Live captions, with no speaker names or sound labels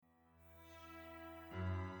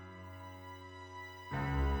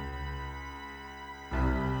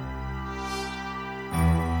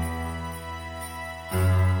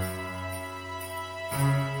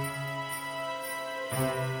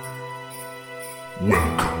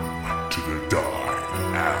Welcome to the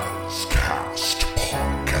Die As Cast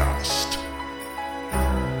podcast.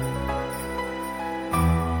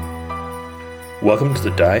 Welcome to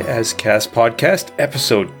the Die As Cast podcast,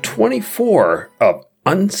 episode 24 of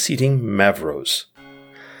Unseating Mavros.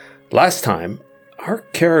 Last time, our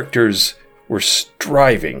characters were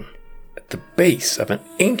striving at the base of an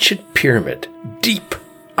ancient pyramid deep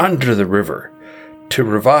under the river to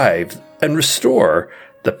revive and restore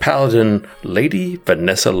the paladin Lady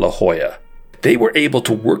Vanessa La Jolla. They were able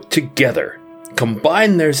to work together,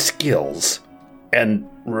 combine their skills, and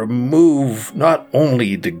remove not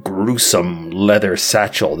only the gruesome leather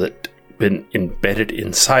satchel that had been embedded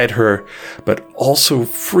inside her, but also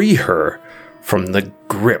free her from the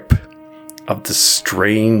grip of the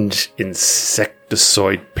strange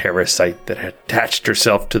insectoid parasite that had attached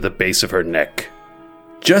herself to the base of her neck.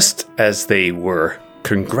 Just as they were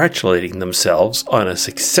congratulating themselves on a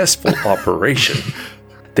successful operation,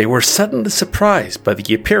 they were suddenly surprised by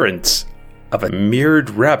the appearance of a mirrored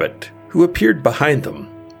rabbit who appeared behind them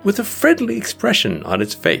with a friendly expression on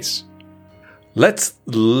its face. Let's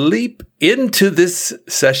leap into this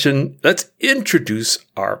session. Let's introduce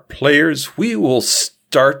our players. We will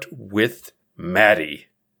start with Maddie.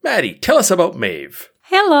 Maddie, tell us about Maeve.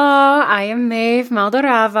 Hello, I am Maeve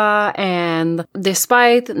Maldorava, and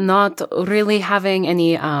despite not really having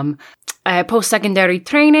any post-secondary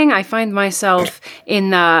training, I find myself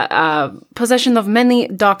in possession of many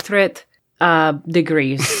doctorate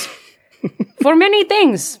degrees for many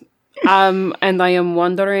things. And I am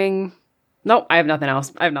wondering... No, I have nothing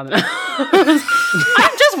else. I'm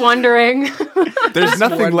just wondering. There's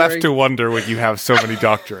nothing left to wonder when you have so many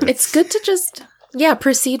doctorates. It's good to just...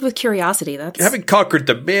 proceed with curiosity. Having conquered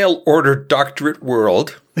the mail-order doctorate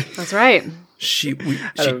world. That's right. She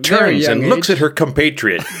turns and looks at her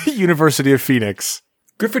compatriot. University of Phoenix.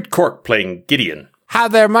 Griffith Cork playing Gideon. Hi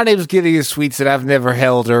there, my name's Gideon Sweets, and I've never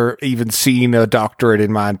held or even seen a doctorate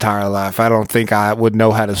in my entire life. I don't think I would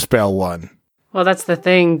know how to spell one. Well, that's the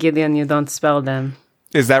thing, Gideon. You don't spell them.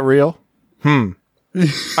 Is that real? I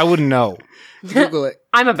wouldn't know. Google it.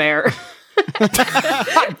 I'm a bear.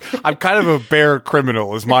 I'm kind of a bear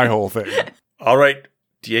criminal is my whole thing. All right,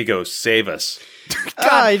 Diego, save us.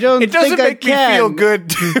 I don't It doesn't think make me feel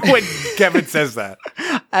good when Kevin says that.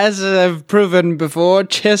 As I've proven before,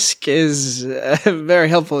 Chisk is very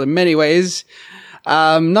helpful in many ways.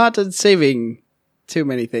 Not at saving too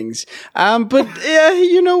many things. But yeah,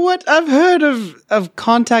 you know what? I've heard of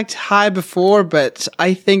Contact High before, but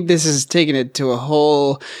I think this is taking it to a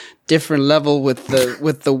whole different level with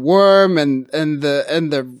the worm and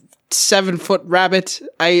the 7-foot rabbit.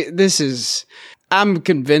 I'm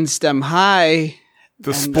convinced I'm high.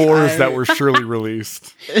 The spores that were surely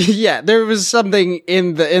released. Yeah, there was something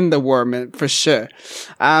in the worm for sure.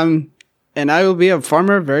 And I will be a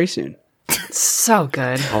farmer very soon. So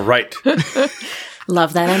good. All right.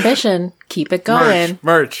 Love that ambition. Keep it going.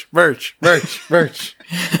 Merch.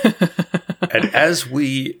 And as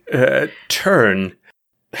we turn...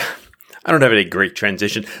 I don't have any great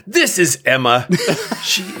transition. This is Emma.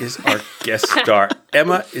 She is our guest star.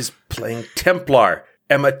 Emma is playing Templar.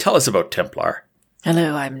 Emma, tell us about Templar.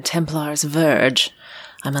 Hello, I'm Templar's Verge.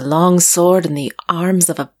 I'm a long sword in the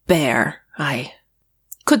arms of a bear. I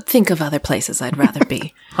could think of other places I'd rather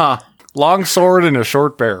be. Long sword and a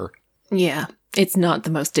short bear. Yeah, it's not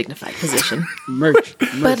the most dignified position. Merch.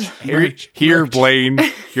 But Here, Blaine.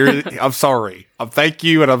 I'm sorry. Thank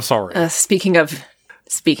you, and I'm sorry. Speaking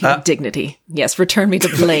of dignity, yes, return me to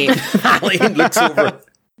Blaine. Blaine looks over.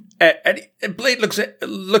 And Blaine looks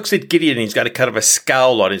at Gideon, and he's got a kind of a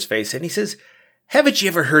scowl on his face, and he says, "Haven't you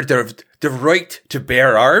ever heard of the right to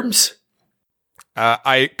bear arms?"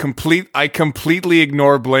 I completely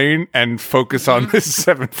ignore Blaine and focus on this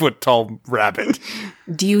 7-foot-tall rabbit.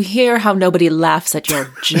 Do you hear how nobody laughs at your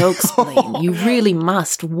jokes, Blaine? You really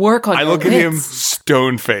must work on your I look wits. at him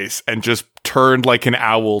stone face and just turn like an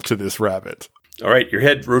owl to this rabbit. All right, your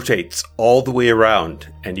head rotates all the way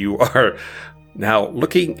around, and you are now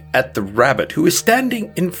looking at the rabbit who is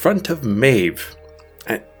standing in front of Maeve.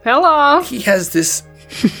 Hello. He has this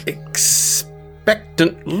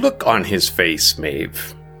expectant look on his face,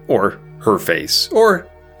 Maeve. Or her face. Or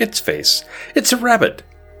its face. It's a rabbit.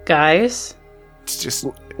 Guys. It's just...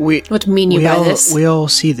 What mean you by this? We all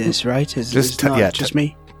see this, right? It's not just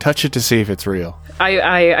me. Touch it to see if it's real.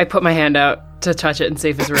 I put my hand out to touch it and see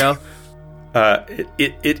if it's real.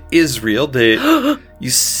 It is real. You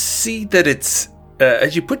see that it's...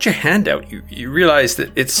 as you put your hand out, you realize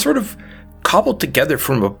that it's sort of cobbled together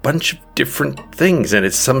from a bunch of different things, and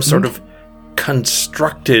it's some sort of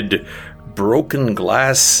constructed broken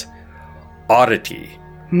glass oddity.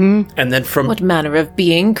 And then from What manner of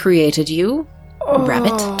being created you?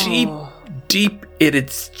 Rabbit? deep in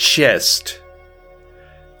its chest,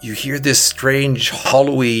 you hear this strange,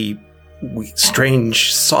 hollowy,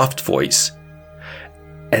 strange, soft voice.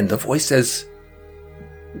 And the voice says,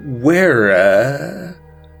 "Where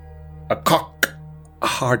a cock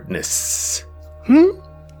hardness."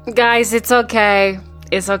 Guys, it's okay.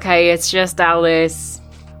 It's okay. It's just Alice.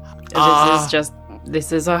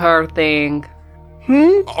 This is a her thing.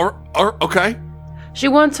 Okay. She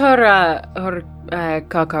wants her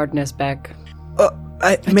cock hardness back.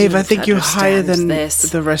 Maeve, I don't think you're higher understand than this.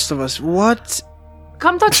 the rest of us. What?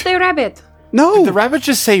 Come touch the rabbit. No. Did the rabbit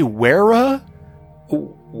just say where?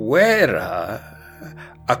 Where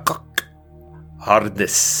a cock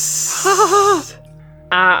hardness.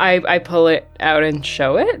 I pull it out and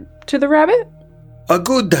show it to the rabbit. A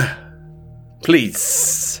good,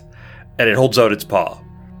 please. And it holds out its paw.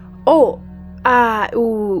 Oh,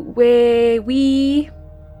 we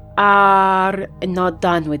are not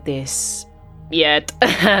done with this yet,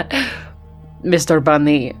 Mr.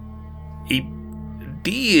 Bunny. A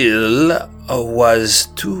deal was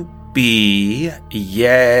to be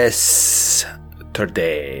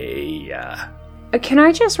yesterday. Can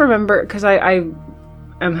I just remember? Because I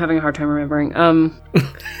am having a hard time remembering.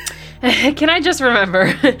 Can I just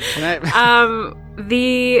remember?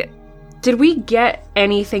 Did we get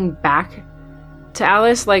anything back to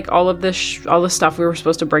Alice? Like all of the all the stuff we were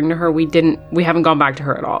supposed to bring to her, we haven't gone back to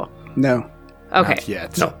her at all. No. Okay. Not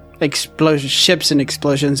yet. No. Ships and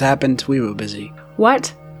explosions happened. We were busy.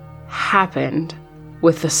 What happened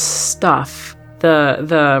with the stuff?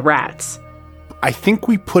 The rats? I think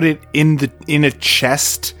we put it in a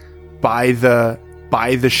chest by the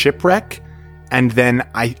shipwreck, and then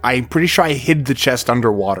I'm pretty sure I hid the chest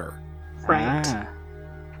underwater. Right. Ah.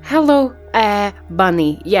 Hello,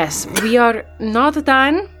 Bunny. Yes, we are not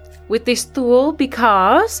done with this tool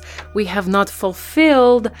because we have not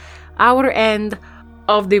fulfilled our end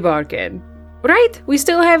of the bargain. Right? We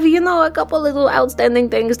still have, a couple little outstanding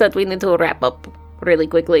things that we need to wrap up really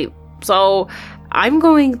quickly. So I'm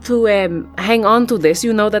going to hang on to this.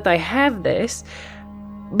 You know that I have this.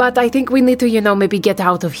 But I think we need to, maybe get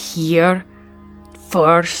out of here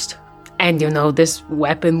first. And, this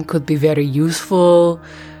weapon could be very useful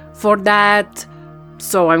for that.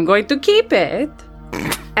 So I'm going to keep it.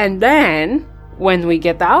 And then, when we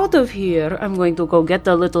get out of here, I'm going to go get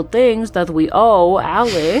the little things that we owe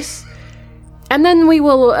Alice. And then we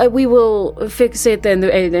will fix it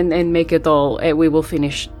and make it all. We will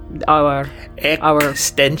finish our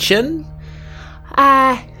extension.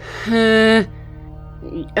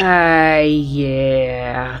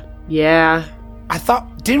 Yeah. I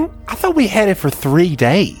thought we had it for 3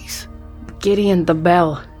 days. Gideon the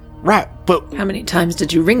bell. Right, but How many times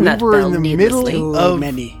did you ring we that were bell in the needlessly? middle So of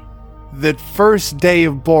many. the first day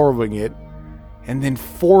of borrowing it, and then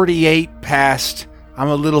 48 passed. I'm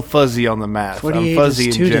a little fuzzy on the math. 48 I'm fuzzy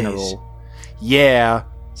is in 2 general. days. Yeah.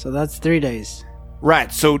 So that's 3 days.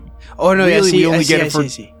 Right, so Oh no! really we I only see, get I it see, for... I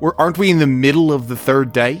see. Aren't we in the middle of the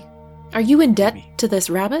 3rd day? Are you in debt to this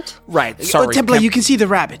rabbit? Right, sorry. Oh, Templar, you can see the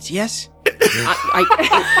rabbits, yes?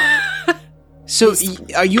 So,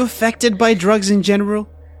 are you affected by drugs in general?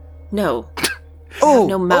 No. Oh,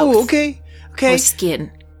 no mouth. Oh, okay. Or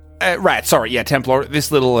skin. Right, sorry, yeah, Templar.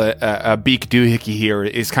 This little beak doohickey here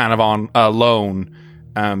is kind of on loan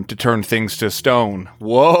to turn things to stone.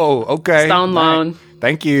 Whoa, okay. Stone loan.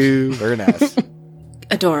 Thank you. Very nice.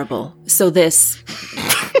 Adorable. So this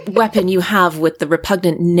weapon you have with the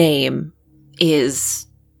repugnant name is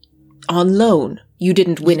on loan. You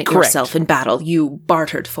didn't win it Correct. yourself in battle. You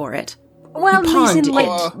bartered for it. Well, You pawned listen,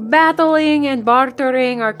 like, it. battling and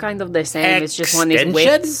bartering are kind of the same. It's just one is Extension?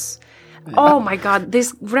 wits. Oh my god,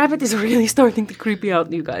 this rabbit is really starting to creep me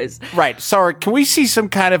out, you guys. Right, sorry, can we see some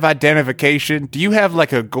kind of identification? Do you have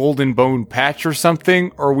like a golden bone patch or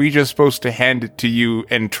something? Or are we just supposed to hand it to you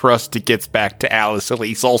and trust it gets back to Alice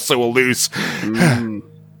Elise, also a loose?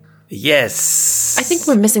 Yes. I think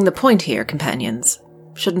we're missing the point here, companions.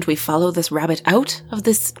 Shouldn't we follow this rabbit out of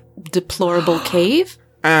this deplorable cave?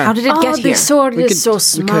 How did it get here? This sword We is could- so we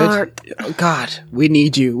smart. could- Oh, God, we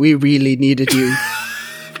need you. We really needed you.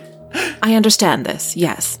 I understand this,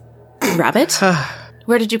 yes. Rabbit?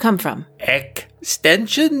 Where did you come from?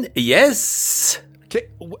 Extension? Yes.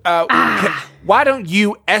 Why don't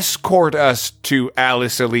you escort us to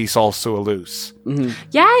Alice Elise, also a loose?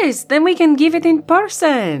 Yes, then we can give it in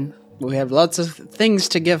person. We have lots of things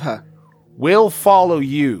to give her. We'll follow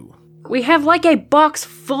you. We have like a box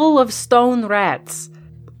full of stone rats.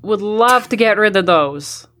 Would love to get rid of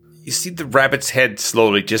those. You see the rabbit's head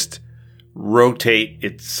slowly just rotate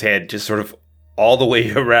its head just sort of all the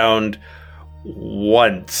way around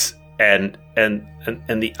once, and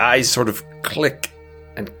the eyes sort of click,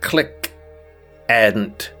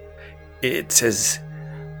 and it says,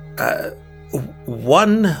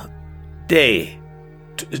 1 day,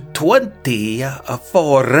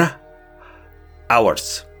 24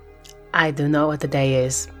 hours. I do know what the day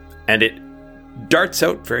is. And it darts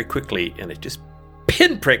out very quickly, and it just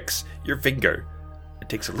pinpricks your finger. It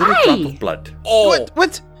takes a little drop of blood. Oh,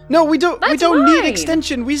 What? No, we don't. We That's don't need fine.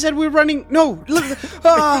 extension. We said we're running. No.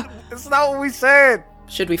 that's not what we said.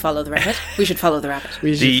 Should we follow the rabbit? We should follow the rabbit.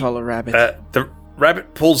 We should follow rabbit. The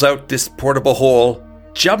rabbit pulls out this portable hole,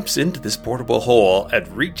 jumps into this portable hole, and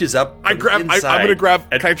reaches up. I'm from the inside gonna grab.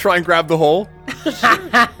 and- Can I try and grab the hole?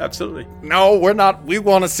 Absolutely. No, we're not. We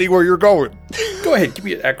want to see where you're going. Go ahead, give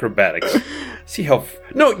me an acrobatics. See how.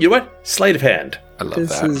 No, you know what? Sleight of hand. I love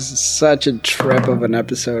This is such a trip of an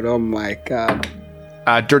episode. Oh my god.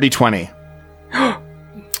 Dirty 20.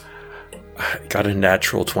 Got a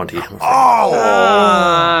natural 20. I'm afraid.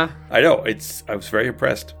 Oh, I know. I was very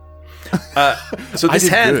impressed. So this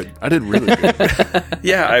hand. good. I did really good.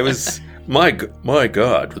 Yeah, I was. My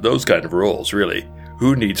God, with those kind of rolls, really,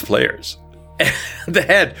 who needs players? And the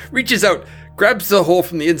hand reaches out, grabs the hole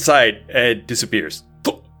from the inside, and disappears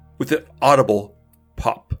with an audible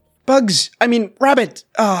pop. Bugs. I mean, rabbit.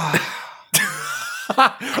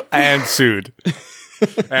 And sued.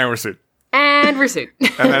 And we're sued. And we're sued.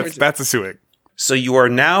 And that's a suing. So you are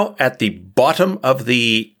now at the bottom of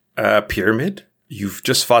the pyramid. You've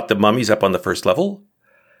just fought the mummies up on the first level.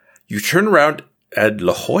 You turn around, and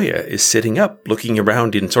La Jolla is sitting up, looking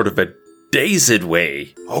around in sort of a dazed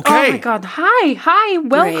way. Okay. Oh my god. Hi.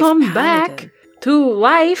 Welcome back to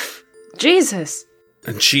life. Jesus.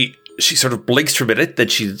 And she sort of blinks for a minute, then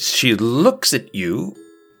she looks at you.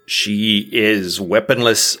 She is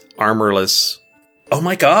weaponless, armorless. Oh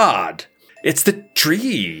my god. It's the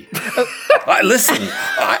tree. Listen,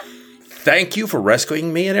 thank you for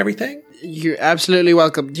rescuing me and everything. You're absolutely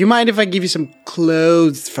welcome. Do you mind if I give you some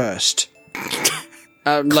clothes first?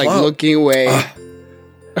 I'm like looking away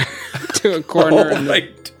to a corner. Oh,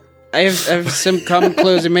 right. I have some common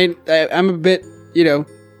clothes. I'm a bit,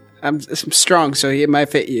 I'm strong, so it might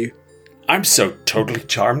fit you. I'm so totally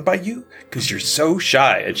charmed by you because you're so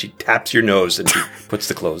shy. And she taps your nose and she puts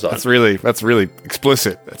the clothes on. That's really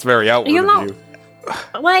explicit. That's very outward You know- of you.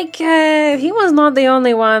 Like, he was not the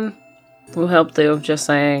only one who helped you, just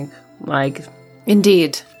saying. Like,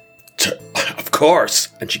 Indeed. Of course.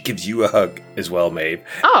 And she gives you a hug as well, Maeve.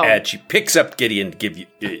 Oh. And she picks up Gideon to give you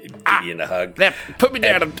Gideon a hug. Put me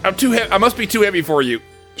down. I'm too heavy. I must be too heavy for you.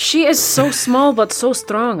 she is so small but so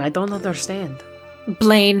strong. I don't understand.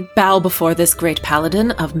 Blaine, bow before this great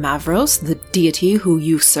paladin of Mavros, the deity who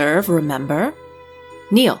you serve, remember?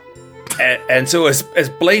 Kneel. And so as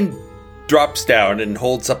Blaine drops down and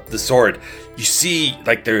holds up the sword, you see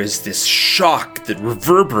like there is this shock that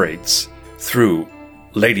reverberates through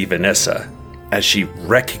Lady Vanessa as she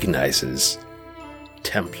recognizes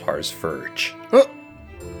Templar's Verge.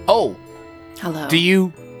 Oh, Hello. do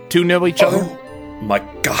you two know each other? Oh my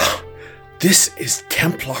god. This is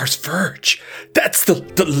Templar's Verge. That's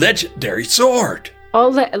the legendary sword. Oh,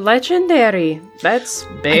 legendary. That's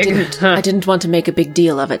big. I didn't want to make a big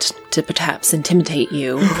deal of it to perhaps intimidate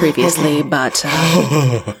you previously, but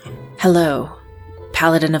hello,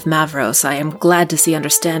 Paladin of Mavros. I am glad to see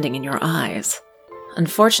understanding in your eyes.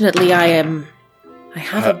 Unfortunately, I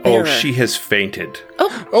have a bearer. Oh, she has fainted.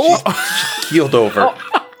 Oh, She's keeled over.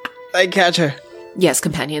 I catch her. Yes,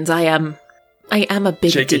 companions, I am a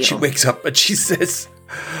big Jake, deal. and she wakes up and she says,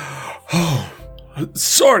 "Oh,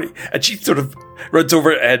 sorry." And she sort of runs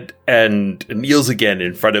over and kneels again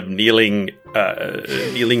in front of kneeling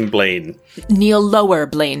Blaine. Kneel lower,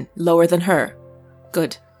 Blaine. Lower than her.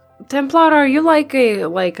 Good. Templar, are you like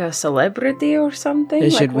a celebrity or something?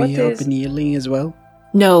 Should like, we help in kneeling as well?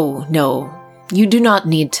 No. You do not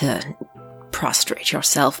need to prostrate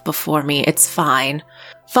yourself before me. It's fine.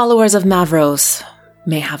 Followers of Mavros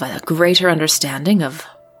may have a greater understanding of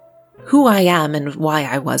who I am and why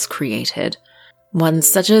I was created. One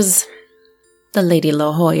such as the Lady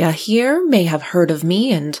La Jolla here may have heard of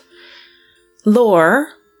me, and lore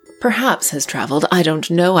perhaps has traveled. I don't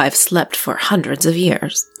know. I've slept for hundreds of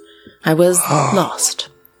years. I was lost.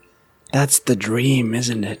 That's the dream,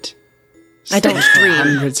 isn't it? I don't For dream.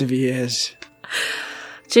 hundreds of years.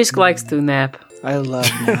 Jisk likes to nap. I love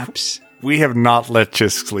naps. We have not let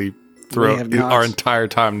Chisk sleep We throughout have not. our entire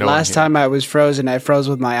time. knowing Last him. time I was frozen, I froze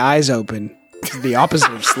with my eyes open. It's the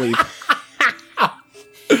opposite of sleep.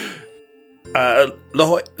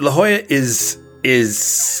 La Jolla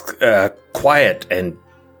is quiet and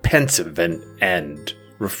pensive and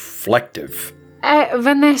reflective.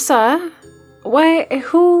 Vanessa,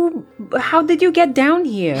 how did you get down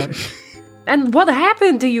here? And what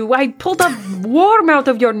happened to you? I pulled a worm out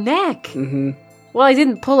of your neck. Mm-hmm. Well, I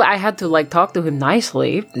didn't pull it. I had to, talk to him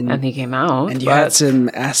nicely, and he came out. And you had some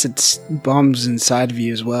acid bombs inside of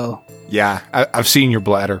you as well. Yeah, I've seen your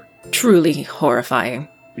bladder. Truly horrifying.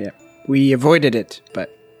 Yeah. We avoided it,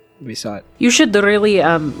 but we saw it. You should really,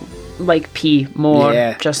 pee more.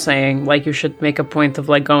 Yeah. Just saying. You should make a point of,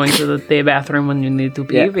 going to the bathroom when you need to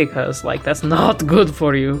pee, because, that's not good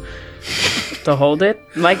for you to hold it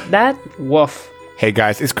like that. Woof. Hey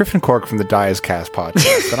guys, it's Griffin Cork from the Diascast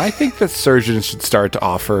podcast, and I think that surgeons should start to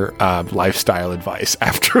offer lifestyle advice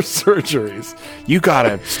after surgeries. You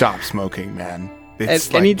gotta stop smoking, man.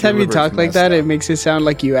 It's anytime you talk like that, it makes it sound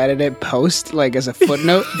like you added it post, as a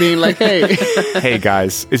footnote, being like, hey. Hey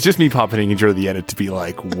guys, it's just me popping into the edit to be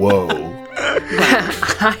like, whoa.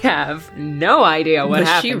 I have no idea what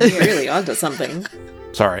happened. She really onto something.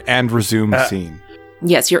 Sorry, and resume scene.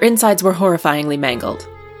 Yes, your insides were horrifyingly mangled.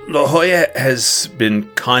 La Jolla has been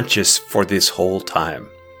conscious for this whole time.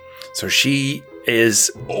 So she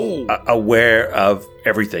is aware of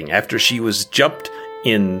everything. After she was jumped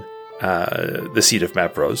in the seat of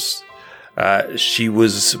Mavros, she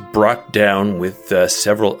was brought down with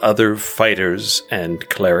several other fighters and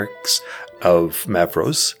clerics of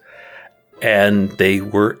Mavros, and they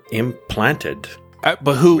were implanted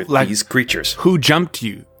But who, with these creatures. Who jumped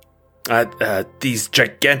you? These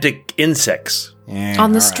gigantic insects. Yeah,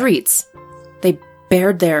 on the streets. They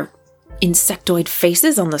bared their insectoid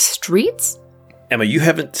faces on the streets? Emma, you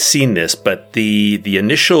haven't seen this, but the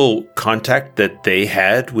initial contact that they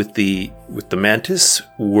had with the mantis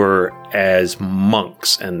were as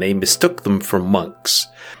monks, and they mistook them for monks.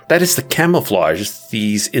 That is the camouflage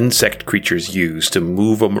these insect creatures use to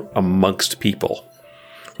move amongst people.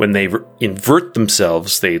 When they invert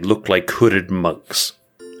themselves, they look like hooded monks.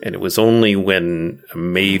 And it was only when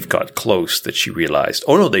Maeve got close that she realized.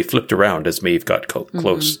 Oh no, they flipped around as Maeve got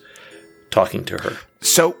close, talking to her.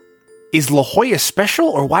 So, is La Jolla special,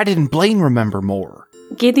 or why didn't Blaine remember more?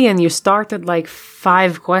 Gideon, you started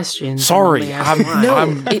 5 questions. Sorry,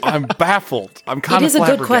 I'm baffled. I'm kind of It is a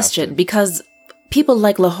good question, because people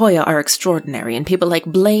like La Jolla are extraordinary, and people like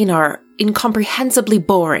Blaine are incomprehensibly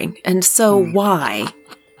boring. And so why?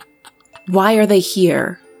 Why are they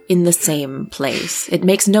here in the same place? It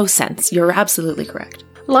makes no sense. You're absolutely correct.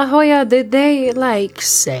 La Jolla, did they,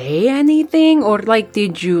 say anything? Or,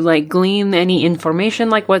 did you, glean any information?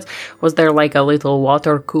 Was there, a little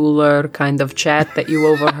water cooler kind of chat that you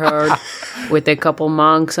overheard with a couple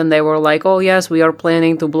monks, and they were like, oh, yes, we are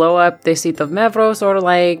planning to blow up the seat of Mavros, or,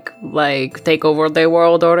 take over the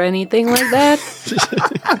world, or anything like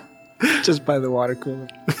that? Just by the water cooler.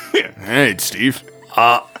 Hey, Steve.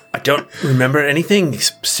 I don't remember anything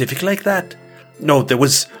specific like that. No, there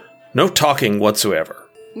was no talking whatsoever.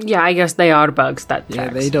 Yeah, I guess they are bugs, that Yeah,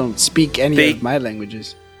 tracks. they don't speak any They- of my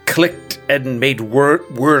languages. Clicked and made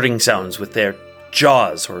whirring sounds with their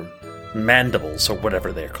jaws or mandibles or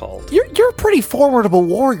whatever they're called. You're a pretty formidable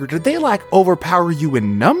warrior. Did they, overpower you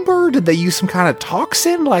in number? Did they use some kind of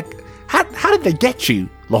toxin? How did they get you,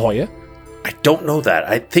 La Jolla? I don't know that.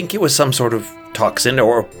 I think it was some sort of toxin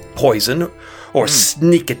or poison or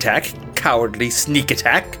sneak attack. Cowardly sneak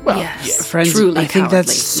attack. Well, yes, Friends, truly I think cowardly.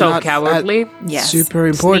 that's So not cowardly. Yes. super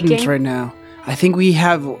important Sneaking? right now. I think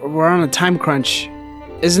we're on a time crunch.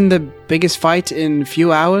 Isn't the biggest fight in a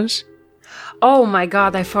few hours? Oh my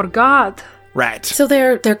god, I forgot. Right. So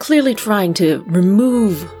they're clearly trying to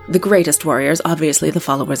remove the greatest warriors. Obviously, the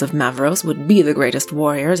followers of Mavros would be the greatest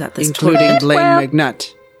warriors at this Including tournament. Blaine Well-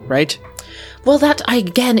 McNutt, right? Well, that,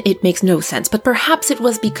 again, it makes no sense. But perhaps it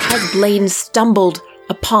was because Blaine stumbled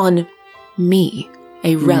upon me,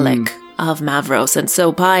 a relic of Mavros. And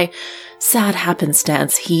so by sad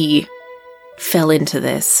happenstance, he fell into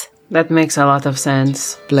this. That makes a lot of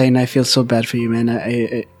sense. Blaine, I feel so bad for you,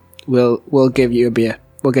 man. We'll give you a beer.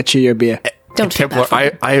 We'll get you your beer. Don't feel Templar, bad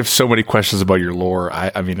for me. I have so many questions about your lore.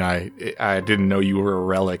 I didn't know you were a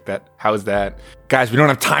relic. How is that? Guys, we don't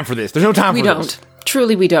have time for this. There's no time We for don't. this.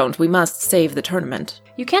 Truly, we don't. We must save the tournament.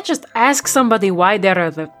 You can't just ask somebody why they're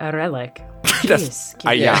a relic. Jeez.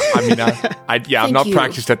 I'm not you.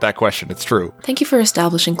 practiced at that question. It's true. Thank you for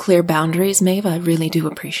establishing clear boundaries, Maeve. I really do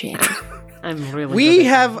appreciate it. I'm really We good at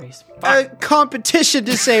have memories. a competition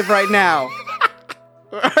to save right now.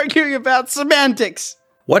 We're arguing about semantics.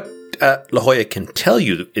 What La Jolla can tell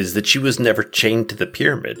you is that she was never chained to the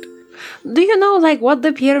pyramid. Do you know, what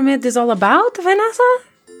the pyramid is all about, Vanessa?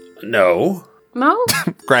 No. No?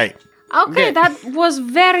 Great. Okay, that was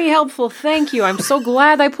very helpful. Thank you. I'm so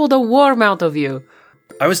glad I pulled a worm out of you.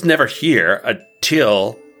 I was never here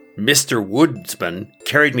until Mr. Woodsman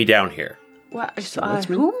carried me down here. What?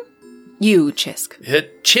 Whom? You, Chisk.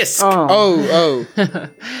 Chisk. Oh.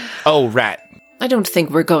 Oh, rat. I don't think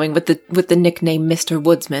we're going with the nickname Mr.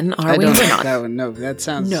 Woodsman, are we? don't We're like not. that one. No, that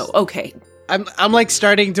sounds... No, okay. I'm like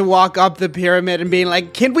starting to walk up the pyramid and being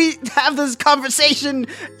like, can we have this conversation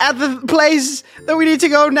at the place that we need to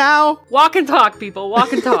go now? Walk and talk, people.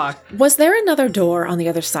 Walk and talk. Was there another door on the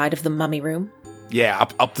other side of the mummy room? Yeah,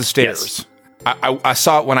 up the stairs. Yes. I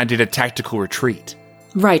saw it when I did a tactical retreat.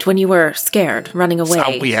 Right, when you were scared, running away. So,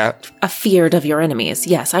 yeah. Afeared of your enemies.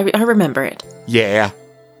 Yes, I remember it. Yeah.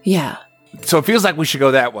 Yeah. So it feels like we should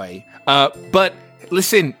go that way. But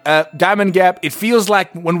listen, Diamond Gap, it feels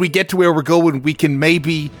like when we get to where we're going, we can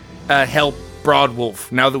maybe help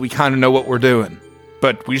Broadwolf now that we kind of know what we're doing.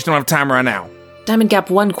 But we just don't have time right now. Diamond Gap,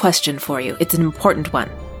 one question for you. It's an important one.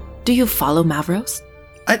 Do you follow Mavros?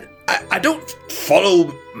 I don't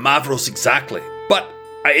follow Mavros exactly, but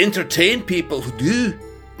I entertain people who do.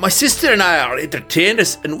 My sister and I are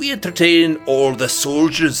entertainers, and we entertain all the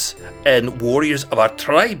soldiers and warriors of our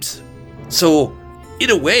tribes. So,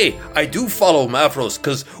 in a way, I do follow Mavros,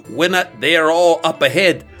 because when they are all up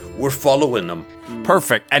ahead, we're following them.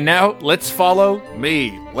 Perfect. And now, let's follow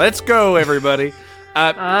me. Let's go, everybody.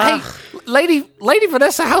 Hey, Lady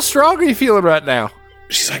Vanessa, how strong are you feeling right now?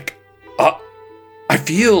 She's like, I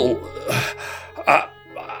feel...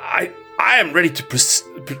 I am ready to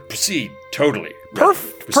proceed, totally.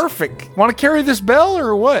 Perfect. Want to carry this bell,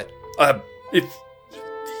 or what?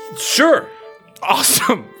 Sure.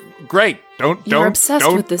 Awesome. Great. You're obsessed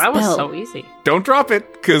with this That bell. was so easy. Don't drop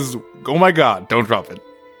it, because, oh my god, don't drop it.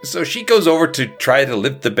 So she goes over to try to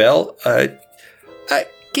lift the bell.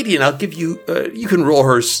 Gideon, I'll give you... you can roll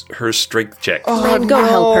her strength check. Blaine, go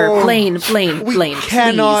help her. Blaine, We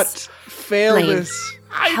cannot please. fail Blaine. this.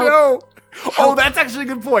 I know. Oh, that's actually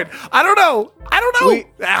a good point. I don't know.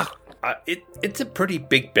 It's a pretty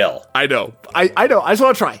big bell. I know. I know. I just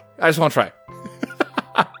want to try.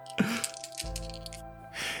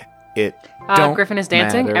 It don't Griffin is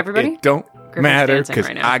dancing, matter. everybody? It don't Griffin's matter, dancing because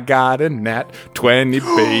right now. I got a nat 20,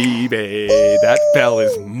 baby. That bell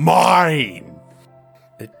is mine.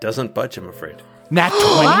 It doesn't budge, I'm afraid. Nat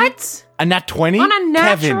 20? What? A nat 20? On a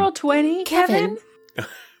natural Kevin. 20, Kevin?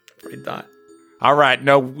 Afraid not. All right.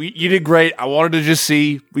 No, you did great. I wanted to just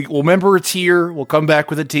see. We'll remember it's here. We'll come back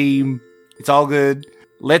with a team. It's all good.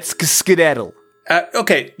 Let's skedaddle.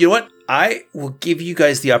 Okay, you know what? I will give you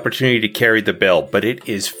guys the opportunity to carry the bell, but it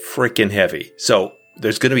is freaking heavy. So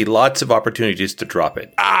there's going to be lots of opportunities to drop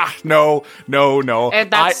it. No.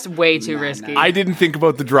 And that's way too risky. I didn't think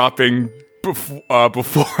about the dropping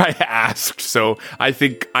before I asked, so I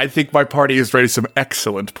think my party has raised some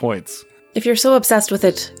excellent points. If you're so obsessed with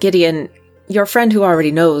it, Gideon, your friend who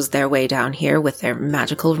already knows their way down here with their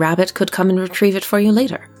magical rabbit could come and retrieve it for you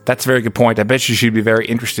later. That's a very good point. I bet you she'd be very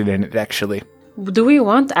interested in it, actually. Do we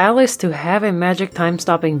want Alice to have a magic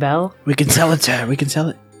time-stopping bell? We can sell it to her. We can sell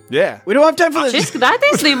it. Yeah. We don't have time for this. Chisk, that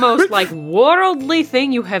is the most, worldly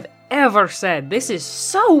thing you have ever said. This is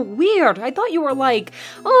so weird. I thought you were like,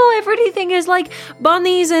 oh, everything is like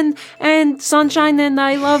bunnies and sunshine and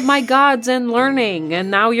I love my gods and learning. And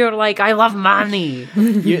now you're like, I love money.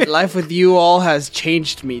 Life with you all has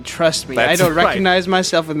changed me. Trust me. That's I don't right. recognize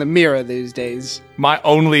myself in the mirror these days. My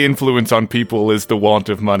only influence on people is the want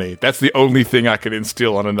of money. That's the only thing I can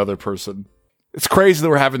instill on another person. It's crazy that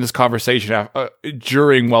we're having this conversation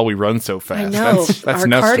while we run so fast. I know. That's Our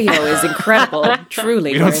nuts. cardio is incredible.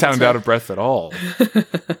 Truly. We don't sound out of breath at all.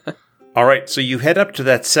 All right, so you head up to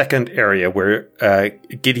that second area where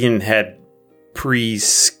Gideon had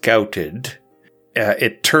pre-scouted.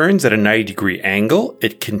 It turns at a 90-degree angle.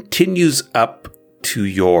 It continues up to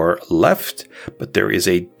your left, but there is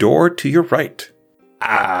a door to your right.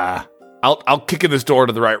 I'll kick in this door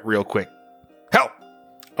to the right real quick. Help!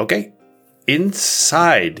 Okay.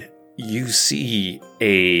 Inside, you see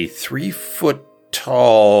a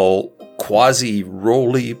 3-foot-tall,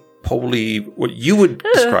 quasi-roly-poly, what you would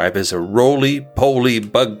describe as a roly-poly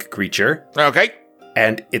bug creature. Okay.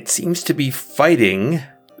 And it seems to be fighting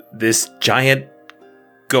this giant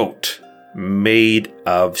goat made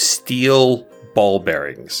of steel ball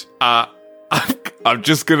bearings. I'm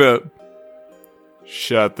just gonna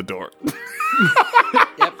shut the door.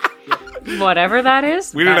 Whatever that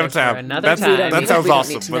is. We don't that have is for time. Another time. That sounds We don't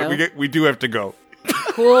awesome, need to but know. we do have to go.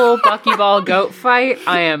 Cool buckyball goat fight.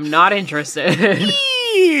 I am not interested.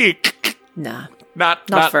 Nah, Not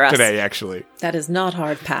for us. today, actually. that is not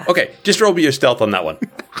hard path. Okay, just roll me your stealth on that one.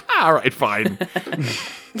 All right, fine.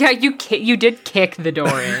 Yeah, you did kick the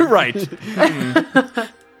door in. Right.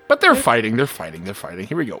 But they're fighting.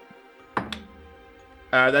 Here we go.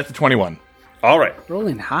 That's a 21. All right.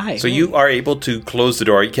 Rolling high. So you are able to close the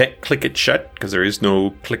door. You can't click it shut because there is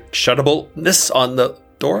no click shuttableness on the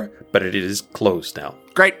door, but it is closed now.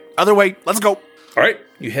 Great. Other way. Let's go. All right.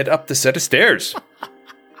 You head up the set of stairs.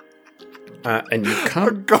 And you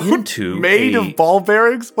come into made of ball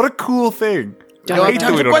bearings. What a cool thing. Don't I hate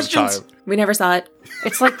doing it on questions. time. We never saw it.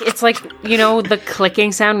 It's like the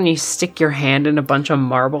clicking sound when you stick your hand in a bunch of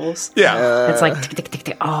marbles. Yeah. It's like tick tick tick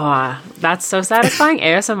tick. Oh, that's so satisfying.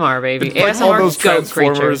 ASMR, baby. Like all ASMR those goat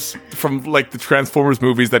Transformers creatures. from like the Transformers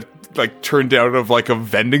movies that like turned out of like a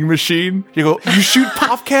vending machine. You go, you shoot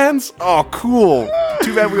pop cans? Oh, cool.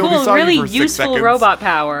 Too bad we only Cool, saw really you for 6 useful seconds. robot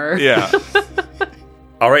power. Yeah.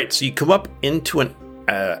 All right, so you come up into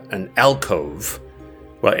an alcove,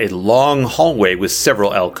 well, a long hallway with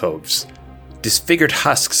several alcoves. Disfigured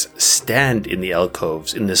husks stand in the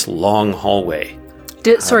alcoves in this long hallway.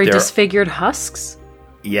 Disfigured husks?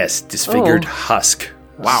 Yes, disfigured husk.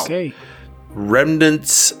 Wow. Okay.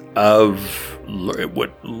 Remnants of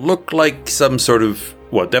what look like some sort of,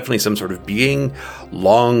 well, definitely some sort of being,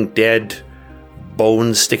 long dead,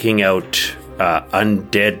 bones sticking out,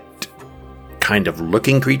 undead kind of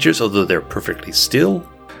looking creatures, although they're perfectly still.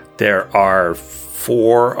 There are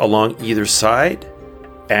 4 along either side,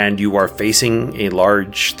 and you are facing a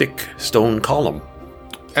large, thick stone column.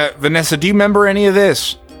 Vanessa, do you remember any of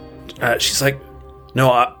this? She's like,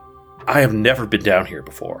 no, I have never been down here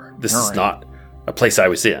before. This is right. not a place I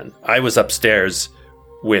was in. I was upstairs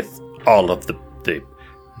with all of the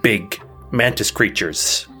big mantis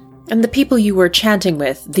creatures. And the people you were chanting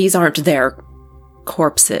with, these aren't their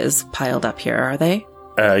corpses piled up here, are they?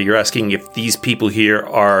 You're asking if these people here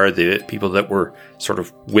are the people that were sort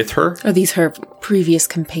of with her? Are these her previous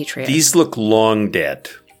compatriots? These look long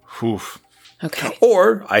dead. Oof. Okay.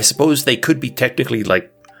 Or, I suppose they could be technically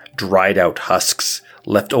like dried out husks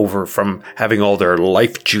left over from having all their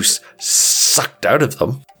life juice sucked out of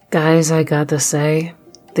them. Guys, I gotta say,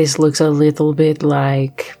 this looks a little bit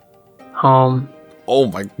like home. Oh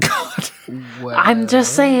my god. I'm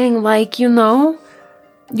just saying, like, you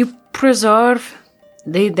preserve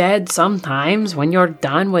the dead sometimes when you're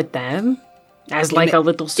done with them. As like a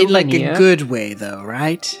little In souvenir. like a good way, though,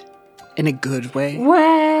 right? In a good way.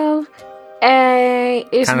 Well,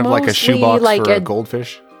 it's Kind of like a mostly shoebox like for a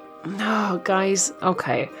goldfish. No, guys,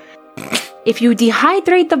 okay. If you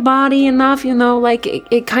dehydrate the body enough, like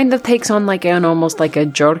it kind of takes on like an almost like a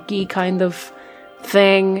jerky kind of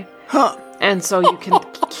thing. Huh. And so you can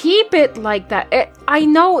keep it like that. I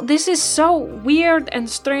know this is so weird and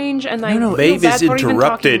strange, and I feel Maeve bad is for even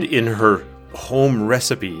interrupted talking. in her home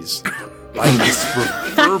recipes by this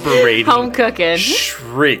reverberating Home cooking.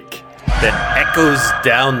 shriek that echoes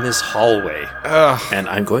down this hallway. And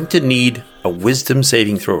I'm going to need a wisdom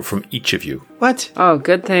saving throw from each of you. What? Oh,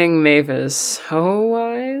 good thing Maeve is so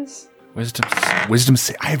wise. Wisdom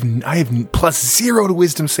save. I have +0 to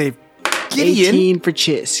wisdom save. Gideon. 18 for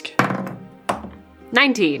Chisk.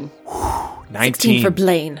 19. 19 for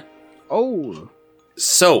Blaine. Oh.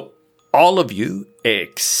 So, all of you,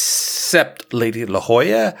 except Lady La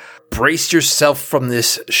Jolla, brace yourself from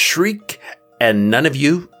this shriek, and none of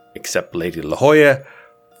you, except Lady La Jolla,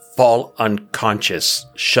 fall unconscious,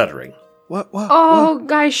 shuddering. What? Oh,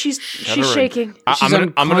 guys, she's shaking. She's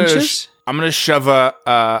unconscious? I'm gonna shove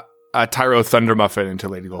a Tyro Thunder Muffin into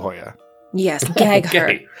Lady La Jolla. Yes, gag her.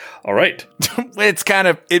 Okay, all right. It's kind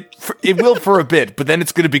of it will for a bit, but then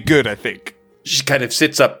it's gonna be good, I think. She kind of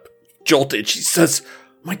sits up, jolted. She says,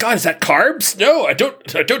 "My God, is that carbs? No, I don't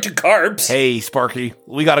do carbs." Hey, Sparky,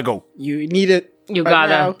 we gotta go. You need it. You right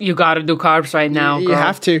now. gotta do carbs right now, You girl.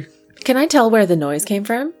 have to. Can I tell where the noise came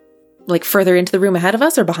from? Like further into the room ahead of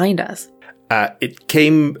us or behind us? It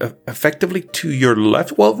came effectively to your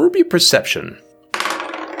left. Well, Ruby perception.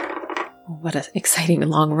 What an exciting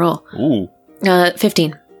long roll. Ooh.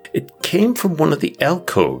 15. It came from one of the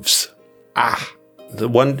alcoves. The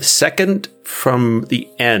one second from the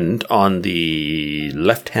end on the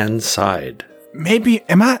left-hand side. Maybe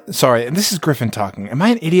sorry, and this is Griffin talking. Am I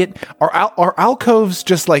an idiot? Are alcoves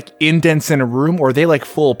just like indents in a room, or are they like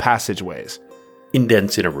full passageways?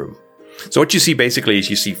 Indents in a room. So what you see basically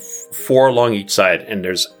is you see 4 along each side, and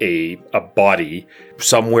there's a body,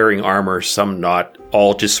 some wearing armor, some not,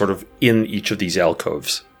 all just sort of in each of these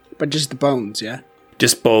alcoves. But just the bones, yeah?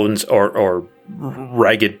 Just bones or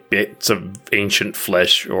ragged bits of ancient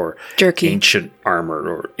flesh or Jerky. ancient armor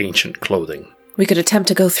or ancient clothing. We could attempt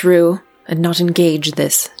to go through and not engage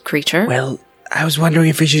this creature. Well, I was wondering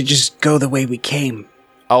if we should just go the way we came.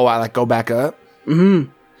 Oh, I like go back up?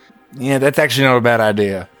 Mm-hmm. Yeah, that's actually not a bad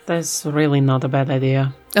idea. That's really not a bad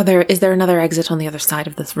idea. Is there another exit on the other side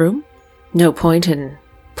of this room? No point in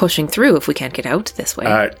pushing through if we can't get out this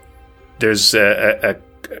way. there's a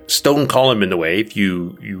stone column in the way. If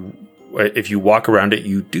you walk around it,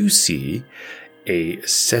 you do see a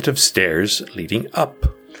set of stairs leading up.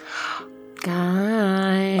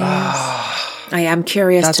 Guys. I am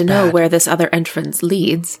curious That's to know bad. where this other entrance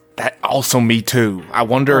leads. That also me too. I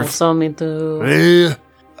wonder Also me too. if...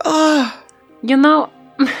 You know,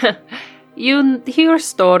 you hear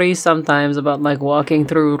stories sometimes about like walking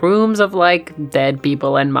through rooms of like dead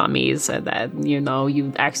people and mummies, and that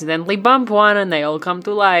you accidentally bump one and they all come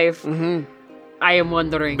to life. Mm-hmm. I am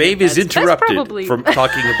wondering. Maeve is interrupted probably... from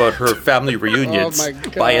talking about her family reunions Oh my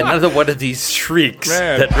God. by another one of these shrieks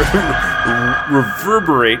Man. that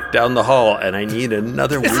reverberate down the hall, and I need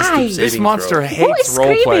another wisdom Guys, saving This monster throw. hates is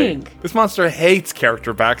roleplay. screaming? This monster hates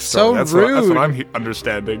character backstory. So that's rude. what I'm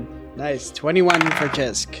understanding. Nice. 21 for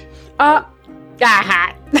Chisk. 5.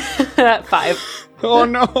 Oh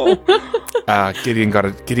no. Gideon got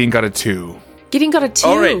a 2. Gideon got a 2.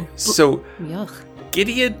 All right, so Yuck.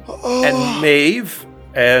 Gideon and Maeve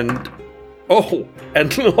and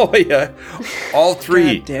Loya, all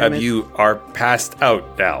three God damn of it. you are passed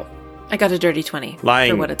out now, I got a dirty 20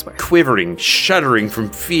 lying, for what it's worth. quivering, shuddering from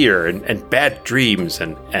fear and bad dreams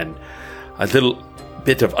and a little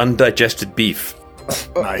bit of undigested beef.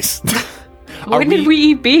 Nice. When did we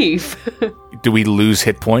eat beef? Do we lose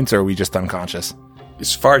hit points or are we just unconscious?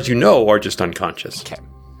 As far as you know, or just unconscious.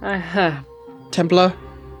 Uh-huh. Templar,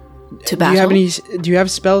 To do battle? you have any? Do you have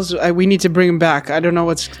spells? We need to bring him back. I don't know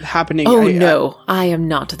what's happening. Oh no, I am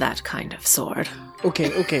not that kind of sword.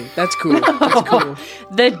 Okay, that's cool. That's cool.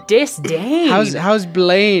 The disdain. How's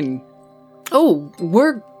Blaine? Oh,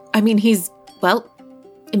 he's,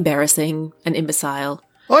 embarrassing and imbecile,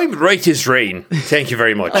 I'm right as rain. Thank you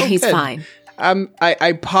very much. but he's fine.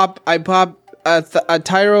 I pop a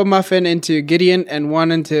Tyro muffin into Gideon and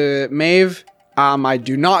one into Maeve. I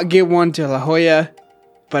do not give one to La Jolla,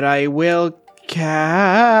 but I will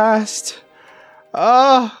cast.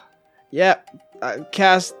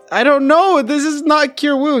 Cast. I don't know. This is not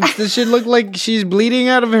cure wounds. This should look like she's bleeding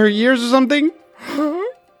out of her ears or something.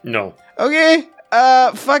 No. Okay.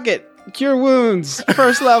 Fuck it. Cure wounds.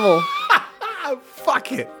 First level.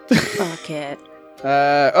 Fuck it. Fuck it.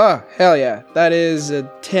 Hell yeah. That is a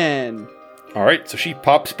 10. All right, so she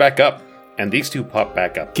pops back up, and these two pop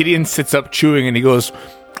back up. Gideon sits up chewing and he goes,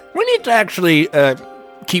 we need to actually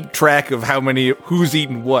keep track of who's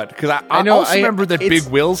eating what. Because I know, also remember that it's-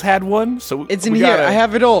 Big Will's had one. So It's in we here. gotta I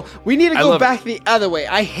have it all. We need to I go love back the other way.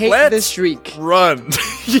 I hate Let's this streak. run.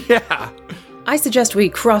 Yeah. I suggest we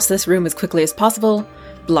cross this room as quickly as possible,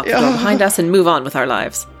 block the door behind us, and move on with our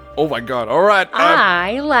lives. Oh my god. All right.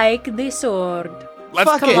 I like the sword. Let's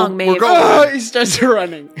fuck go. it. Along, We're Maeve. going. He starts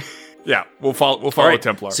running. Yeah, we'll follow All right,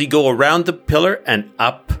 Templar. so you go around the pillar and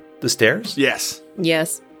up the stairs? Yes.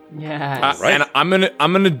 Yes. Yes. Right. And I'm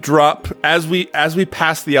gonna drop as we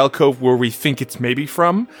pass the alcove where we think it's maybe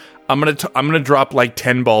from. I'm gonna drop like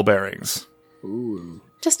 10 ball bearings.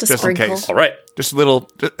 Just a Just in sprinkle. case. All right. Just a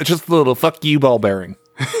little fuck you ball bearing.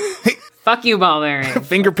 Fuck you, Ballberry.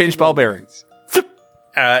 Finger pinch ball bearings.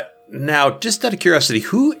 Now, just out of curiosity,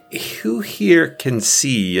 who here can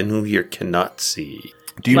see and who here cannot see?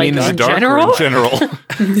 Do you Like mean in the in dark or general? in general?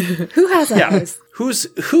 Who has eyes?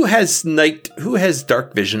 Who has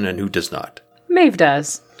dark vision and who does not? Maeve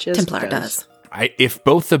does. Templar does. If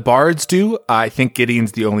both the bards do, I think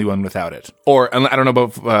Gideon's the only one without it. Or I don't know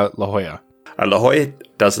about La Jolla. La Jolla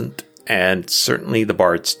doesn't, and certainly the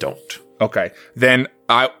bards don't. Okay, then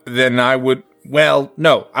I would. Well,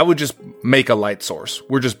 no, I would just make a light source.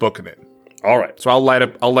 We're just booking it. All right. So I'll light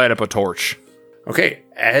up a torch. Okay,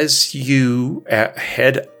 as you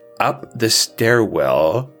head up the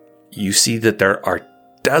stairwell, you see that there are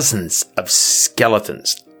dozens of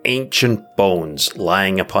skeletons, ancient bones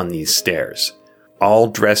lying upon these stairs, all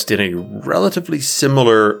dressed in a relatively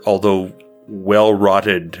similar, although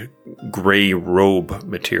well-rotted, gray robe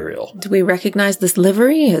material. Do we recognize this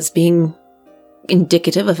livery as being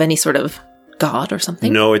indicative of any sort of god or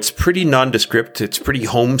something? No, it's pretty nondescript. It's pretty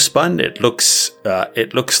homespun. It looks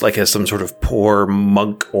like some sort of poor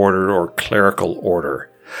monk order or clerical order.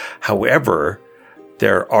 However,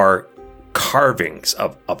 there are carvings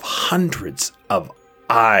of hundreds of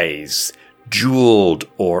eyes, jeweled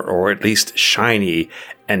or at least shiny,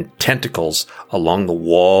 and tentacles along the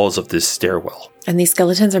walls of this stairwell. And these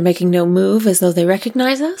skeletons are making no move as though they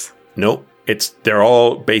recognize us? Nope, they're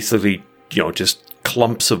all basically, just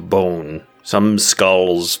clumps of bone. Some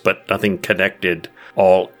skulls, but nothing connected.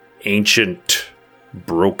 All ancient,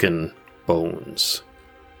 broken bones.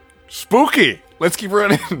 Spooky. Let's keep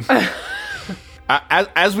running.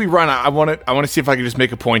 As we run, I want to see if I can just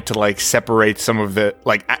make a point to like separate some of the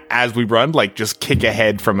as we run, like just kick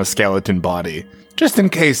ahead from a skeleton body, just in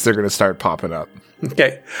case they're going to start popping up.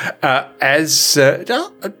 Okay.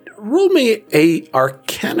 Roll me a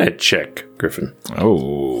Arcana check, Griffin.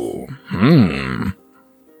 Oh.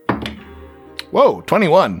 Whoa,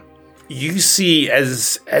 21. You see,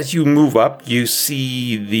 as you move up, you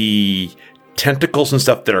see the tentacles and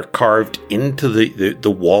stuff that are carved into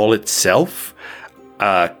the wall itself.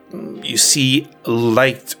 You see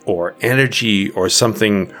light or energy or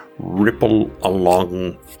something ripple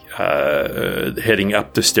along, heading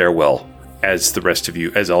up the stairwell as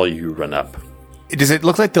all you run up. Does it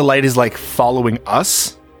look like the light is like following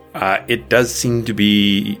us? It does seem to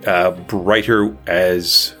be brighter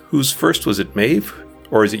as... Who's first? Was it Maeve?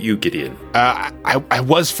 Or is it you, Gideon? I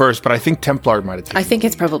was first, but I think Templar might have taken I think me.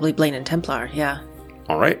 it's probably Blaine and Templar, yeah.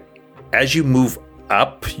 All right. As you move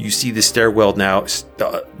up, you see the stairwell now.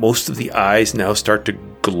 Most of the eyes now start to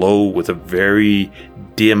glow with a very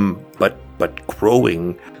dim but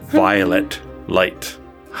growing violet light.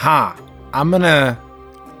 I'm going to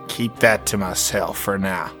keep that to myself for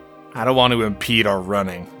now. I don't want to impede our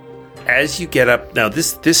running. As you get up now,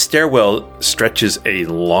 this stairwell stretches a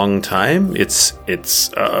long time.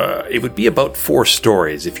 It would be about 4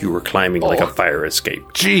 stories if you were climbing like a fire escape.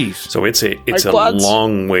 Jeez. So it's a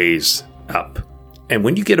long ways up. And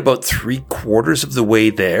when you get about 3/4 of the way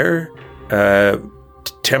there,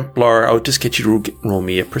 Templar, I'll just get you to roll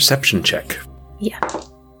me a perception check. Yeah.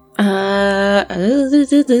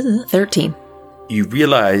 13. You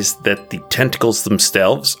realize that the tentacles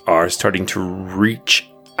themselves are starting to reach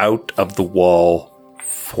out of the wall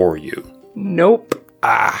for you. Nope.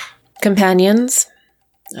 Companions,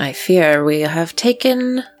 I fear we have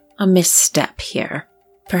taken a misstep here.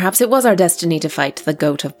 Perhaps it was our destiny to fight the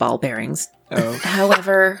goat of ball bearings. Oh.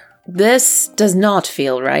 However, this does not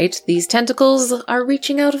feel right. These tentacles are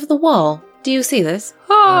reaching out of the wall. Do you see this?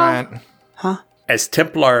 All right. As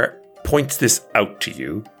Templar points this out to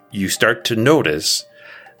you, you start to notice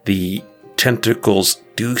the tentacles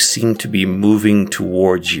do seem to be moving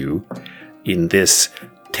towards you in this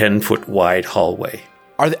 10-foot wide hallway.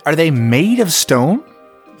 Are they made of stone?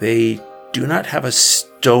 They do not have a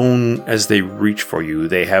stone as they reach for you.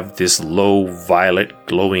 They have this low violet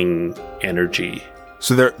glowing energy.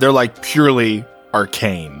 So they're like purely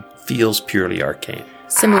arcane. Feels purely arcane.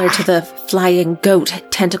 Similar to the flying goat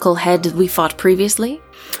tentacle head we fought previously?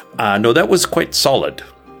 No, that was quite solid.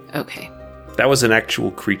 Okay. That was an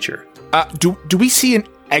actual creature. Do we see an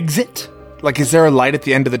exit? Like, is there a light at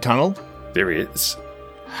the end of the tunnel? There is.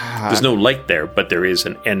 There's no light there, but there is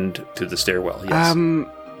an end to the stairwell, yes.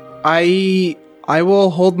 I will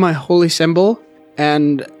hold my holy symbol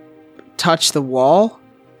and touch the wall.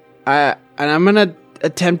 And I'm gonna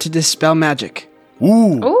attempt to dispel magic.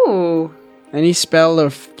 Ooh. Any spell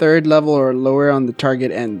of 3rd level or lower on the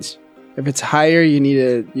target ends. If it's higher, you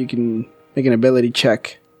can make an ability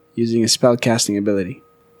check using a spell casting ability.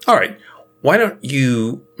 All right. Why don't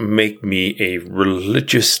you make me a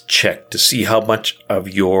religious check to see how much of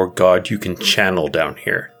your god you can channel down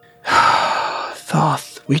here?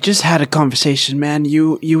 Thoth, we just had a conversation, man.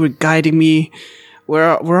 You were guiding me.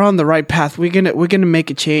 We're on the right path. We're gonna make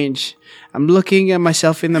a change. I'm looking at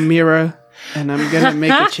myself in the mirror, and I'm gonna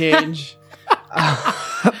make a change.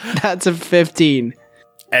 That's a 15.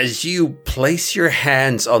 As you place your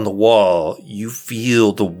hands on the wall, you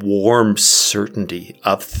feel the warm certainty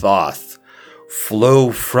of Thoth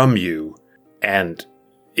flow from you, and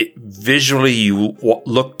visually you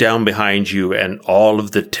look down behind you, and all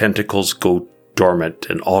of the tentacles go dormant,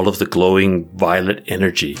 and all of the glowing violet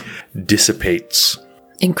energy dissipates.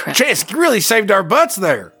 Incredible. Chase, you really saved our butts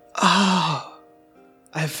there. Oh,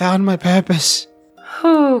 I found my purpose.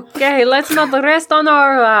 Okay, let's not rest on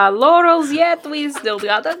our laurels yet. We still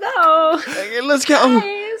gotta go. Okay, let's go.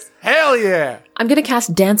 Guys. Hell yeah. I'm going to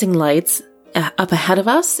cast dancing lights up ahead of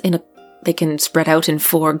us. They can spread out in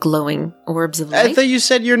 4 glowing orbs of light. I thought you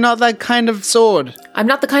said you're not that kind of sword. I'm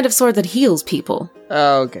not the kind of sword that heals people.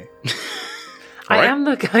 Oh, okay. I am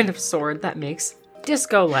the kind of sword that makes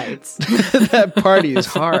disco lights. That party is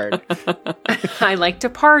hard. I like to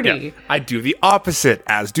party. I do the opposite,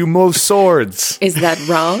 as do most swords. Is that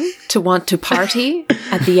wrong? To want to party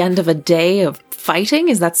at the end of a day of fighting?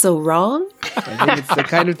 Is that so wrong? I think it's the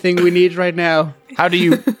kind of thing we need right now. How do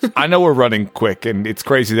you... I know we're running quick, and it's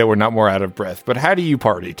crazy that we're not more out of breath, but how do you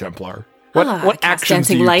party, Templar? What cast actions do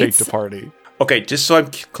dancing you lights. take to party? Okay, just so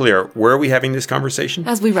I'm clear, where are we having this conversation?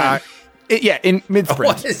 As we run. in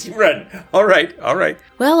mid-sprint. What is you run? All right.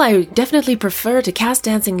 Well, I definitely prefer to cast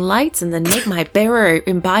dancing lights and then make my bearer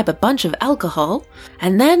imbibe a bunch of alcohol,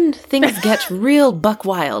 and then things get real buck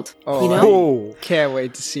wild. Oh, you know? Can't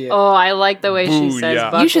wait to see it. Oh, I like the way she Ooh, says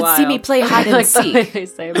yeah. buck You should see me wild. play hide I and like the way seek. they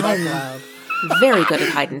say buck wild. Very good at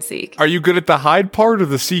hide and seek. Are you good at the hide part or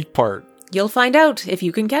the seek part? You'll find out if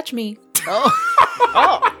you can catch me.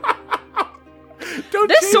 Don't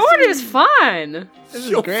This chase sword me. is fun. This is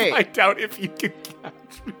You'll great. find out if you can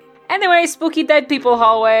catch me. Anyway, spooky dead people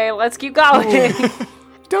hallway. Let's keep going.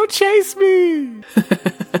 Don't chase me.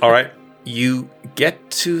 All right. You get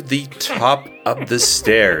to the top of the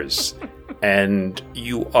stairs, and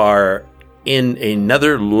you are in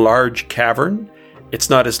another large cavern. It's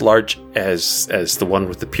not as large as the one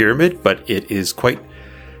with the pyramid, but it's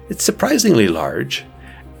surprisingly large.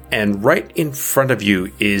 And right in front of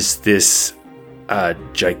you is this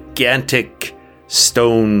gigantic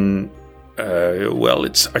stone.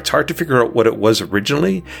 It's hard to figure out what it was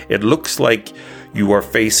originally. It looks like you are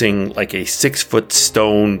facing like a 6-foot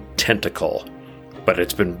stone tentacle, but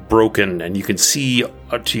it's been broken, and you can see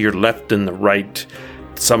to your left and the right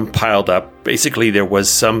some piled up. Basically, there was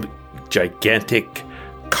some gigantic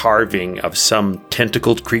carving of some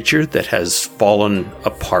tentacled creature that has fallen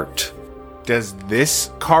apart. Does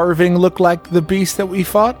this carving look like the beast that we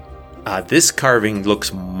fought? This carving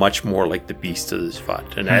looks much more like the beast of this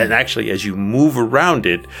fought. And actually, as you move around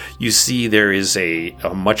it, you see there is a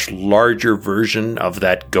much larger version of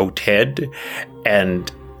that goat head.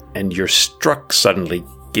 And you're struck suddenly,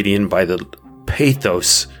 Gideon, by the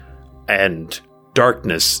pathos and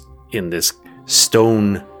darkness in this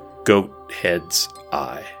stone goat head's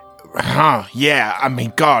eye. Huh, yeah, I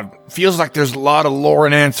mean, God, feels like there's a lot of lore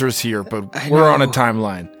and answers here, but we're on a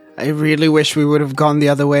timeline. I really wish we would have gone the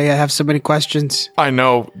other way. I have so many questions. I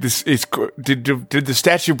know, this is... Did the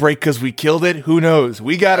statue break because we killed it? Who knows?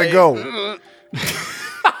 We gotta go.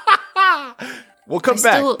 We'll come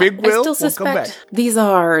back. Big Will, I still we'll come back. suspect these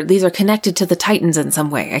are connected to the Titans in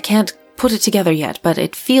some way. I can't put it together yet, but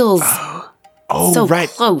it feels Oh, so right,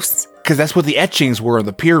 close. because that's what the etchings were on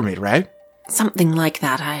the pyramid, right? Something like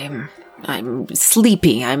that. I'm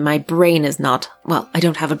sleepy. My brain is not... Well, I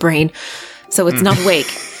don't have a brain, so it's not awake.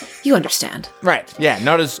 You understand. Right, yeah,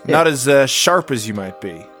 not as sharp as you might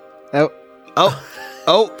be. I'm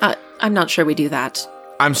not sure we do that.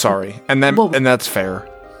 I'm sorry, and that's fair.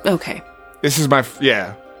 Okay. This is my...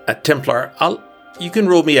 Yeah. Templar, you can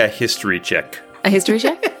roll me a history check. A history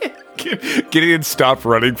check? Gideon stopped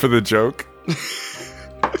running for the joke.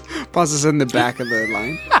 Pauses in the back of the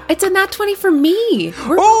line. It's a nat 20 for me.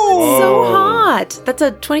 We're going so hot. That's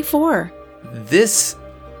a 24. This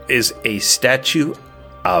is a statue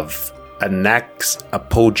of Anax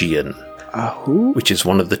Apogean, Who? which is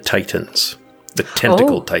one of the titans, the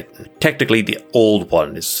tentacle titan. Technically, the old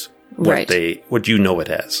one is what you know it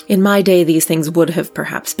as. In my day, these things would have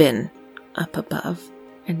perhaps been up above,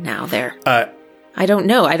 and now they're... I don't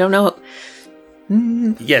know.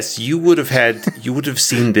 Yes, you would have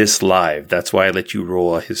seen this live. That's why I let you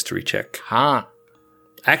roll a history check. Huh.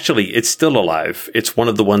 Actually, it's still alive. It's one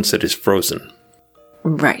of the ones that is frozen.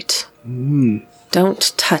 Right.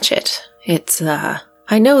 Don't touch it. It's, I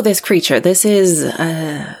know this creature. This is,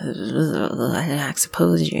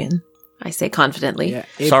 Axoposian. I say confidently. Yeah,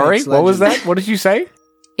 Apex Sorry, what was Legends. that? What did you say?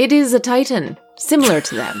 It is a titan, similar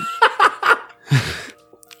to them.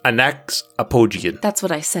 Anax Apogean. That's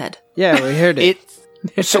what I said. Yeah, we heard it.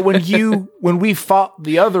 So when we fought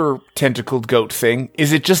the other tentacled goat thing,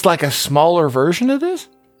 is it just like a smaller version of this?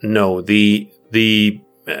 No, the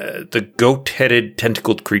goat-headed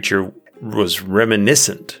tentacled creature was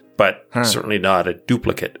reminiscent, but certainly not a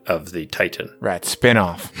duplicate of the Titan. Right,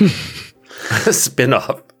 spin-off. A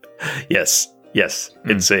spin-off. Yes.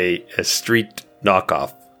 It's a street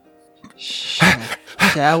knockoff.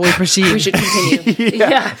 Shall we proceed? We should continue.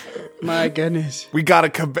 Yeah. My goodness. We gotta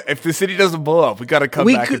come back. If the city doesn't blow up, we gotta come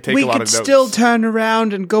back and take a lot of notes. We could still turn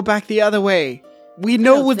around and go back the other way. We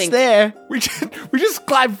know don't what's think- there. We just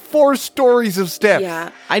climbed 4 stories of steps. Yeah.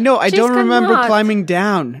 I know. I She's don't remember cannot. climbing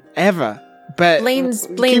down ever. But Blaine's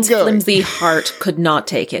keep going. flimsy heart could not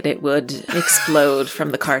take it. It would explode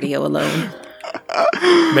from the cardio alone.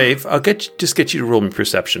 Maeve, I'll just get you to roll me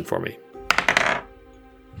perception for me.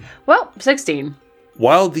 Well, 16.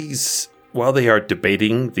 While they are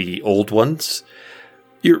debating the old ones,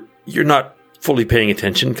 you're not fully paying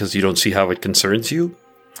attention because you don't see how it concerns you.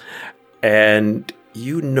 And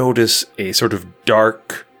you notice a sort of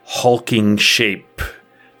dark, hulking shape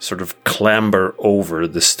sort of clamber over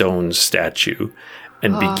the stone statue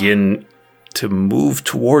and begin to move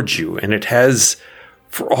towards you. And it has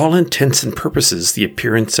for all intents and purposes, the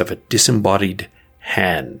appearance of a disembodied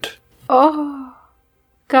hand. Oh,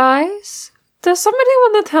 guys, does somebody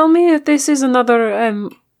want to tell me if this is another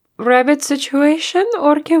rabbit situation,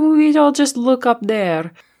 or can we all just look up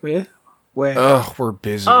there? Where? Where? Ugh, we're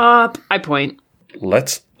busy. Up. I point.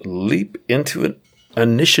 Let's leap into an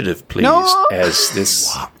initiative, please, No! as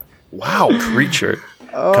this Wow. creature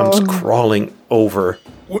comes crawling over.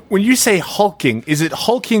 When you say hulking, is it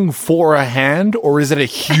hulking for a hand or is it a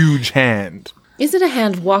huge hand? Is it a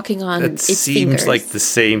hand walking on That its seems fingers? like the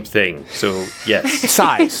same thing. So, yes.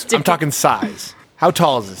 Size. I'm talking size. How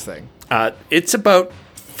tall is this thing? It's about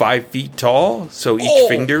 5 feet tall, so each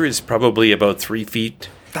finger is probably about 3 feet.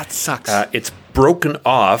 That sucks. It's broken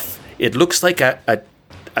off. It looks like a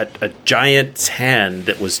giant's hand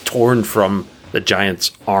that was torn from the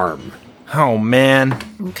giant's arm. Oh, man.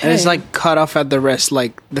 Okay. And it's like cut off at the wrist,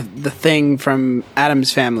 like the thing from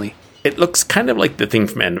Adam's family. It looks kind of like the thing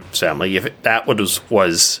from Adam's family. If that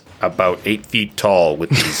was about 8 feet tall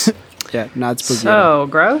with these Yeah, not spooky. So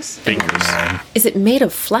gross. fingers. Is it made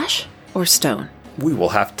of flesh or stone? We will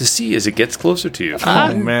have to see as it gets closer to you.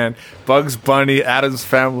 Oh, man. Bugs Bunny, Adam's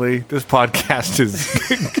Family. This podcast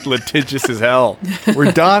is litigious as hell.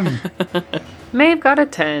 We're done. Maeve got a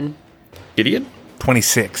 10. Gideon?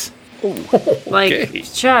 26. Like, Okay.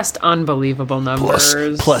 just unbelievable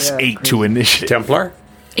numbers. Plus 8 to initiative. Templar?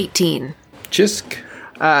 18. Jisk?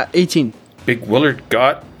 18. Big Willard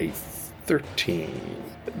got a 13.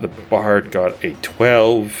 The Bard got a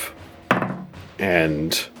 12.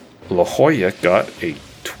 And La Jolla got a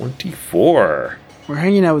 24. We're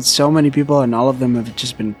hanging out with so many people, and all of them have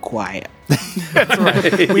just been quiet.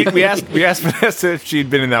 we asked Vanessa if she'd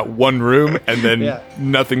been in that one room, and then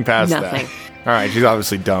nothing past Nothing. that. All right, she's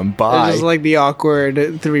obviously dumb. They're Bye. just like the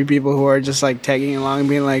awkward 3 people who are just like tagging along and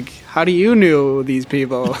being like, how do you know these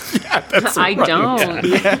people? I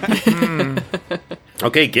don't.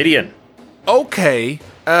 Okay, Gideon. Okay.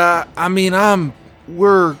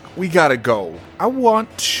 We gotta go. I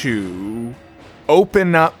want to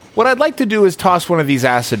open up. What I'd like to do is toss one of these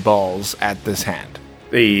acid balls at this hand.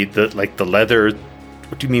 The leather.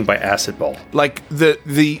 What do you mean by acid ball? Like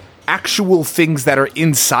the actual things that are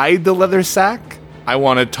inside the leather sack. I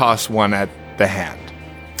want to toss one at the hand.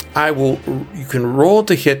 You can roll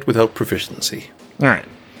to hit without proficiency. All right.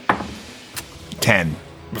 10.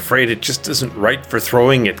 I'm afraid it just isn't right for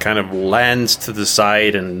throwing. It kind of lands to the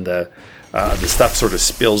side, and the stuff sort of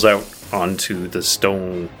spills out onto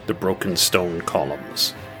the broken stone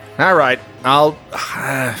columns. All right. Oh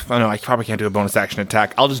no, I probably can't do a bonus action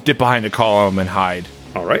attack. I'll just dip behind a column and hide.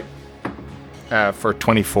 All right. For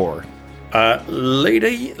 24.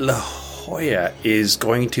 Lady La Jolla she's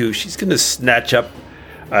going to snatch up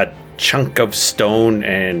a chunk of stone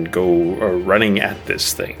and go running at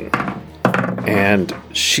this thing. And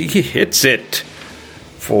she hits it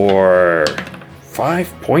for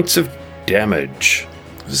 5 points of damage.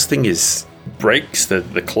 This thing breaks.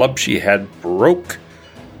 The club she had broke,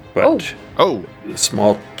 but Oh. the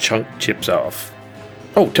small chunk chips off.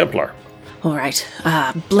 Oh, Templar. All right.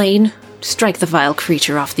 Blaine, strike the vile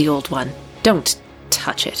creature off the old one. Don't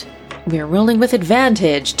touch it. We're rolling with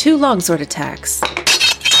advantage. 2 longsword attacks.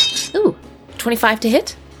 Ooh, 25 to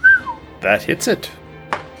hit. That hits it.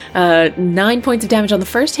 9 points of damage on the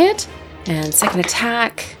first hit. And second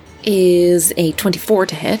attack is a 24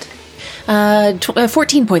 to hit.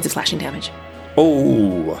 14 points of slashing damage.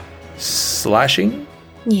 Oh, slashing?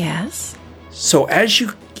 Yes. So as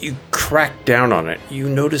you crack down on it, you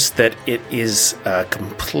notice that it is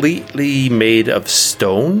completely made of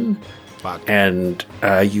stone. Fuck. And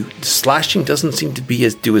slashing doesn't seem to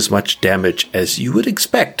do as much damage as you would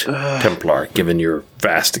expect, Templar, given your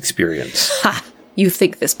vast experience. Ha! You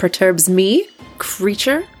think this perturbs me?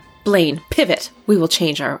 Creature? Blaine, pivot. We will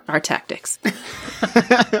change our tactics.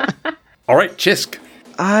 All right, Chisk.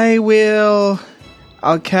 I'll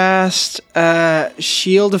cast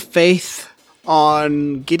Shield of Faith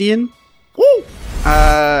on Gideon. Woo!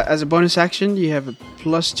 As a bonus action, you have a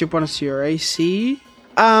 +2 bonus to your AC.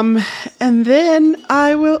 And then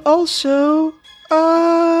I will also,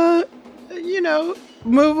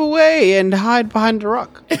 move away and hide behind the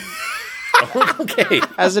rock Okay.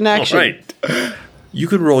 as an action. All right. You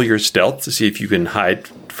can roll your stealth to see if you can hide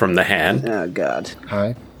from the hand. Oh, God.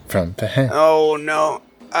 Hide from the hand. Oh, no.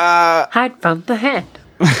 Hide from the hand.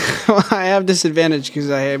 I have disadvantage because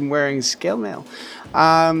I am wearing scale mail.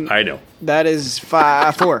 I know. That is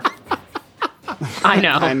 4. I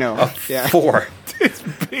know. I know. Yeah. 4. It's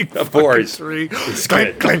big. Of course. 3. It's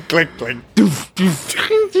Clink, good. clink, clink,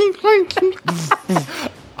 clink.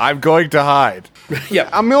 I'm going to hide. Yeah.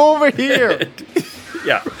 I'm over here.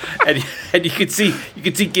 Yeah, and you can see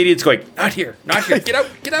Gideon's going, not here, get out.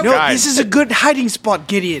 No, Guys. this is a good hiding spot,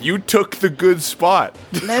 Gideon. You took the good spot.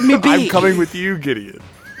 Let me be. I'm coming with you, Gideon.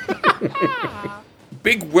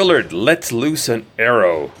 Big Willard lets loose an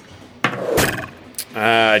arrow.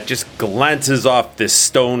 Just glances off this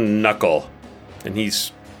stone knuckle, and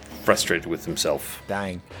he's frustrated with himself.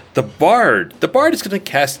 Dang. The bard is going to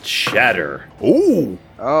cast Shatter. Ooh.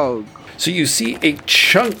 Oh, So you see a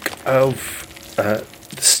chunk of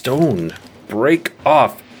stone break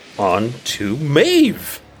off onto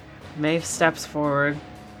Maeve. Maeve steps forward.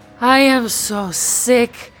 I am so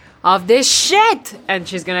sick of this shit! And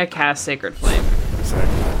she's gonna cast Sacred Flame.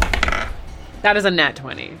 That is a nat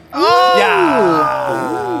 20.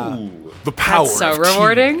 Yeah. Ooh. The power That's so of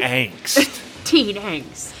rewarding. teen angst. Teen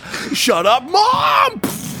angst. Shut up, Mom!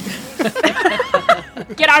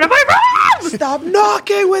 Get out of my room! stop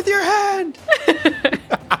knocking with your hand.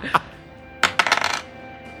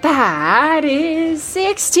 That is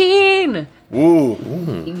 16!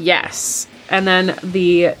 Ooh. Yes. And then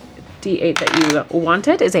the D8 that you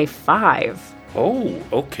wanted is a 5. Oh,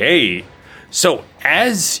 okay. So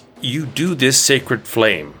as you do this sacred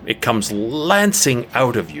flame, it comes lancing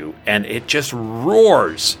out of you, and it just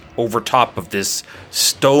roars over top of this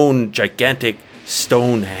gigantic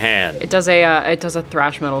stone hand. It does a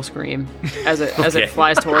thrash metal scream as it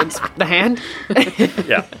flies towards the hand.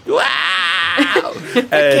 Yeah. Wow!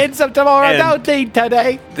 Kids of tomorrow and- don't eat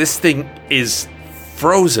today. This thing is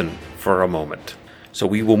frozen for a moment. So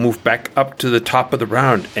we will move back up to the top of the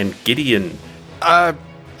round, and Gideon.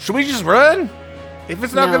 Should we just run? If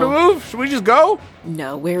it's not No. going to move, should we just go?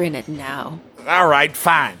 No, we're in it now. All right,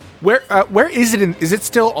 fine. Where is it? Is it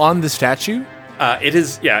still on the statue? It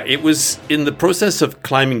is, yeah, it was in the process of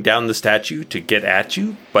climbing down the statue to get at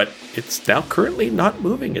you, but it's now currently not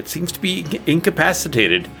moving. It seems to be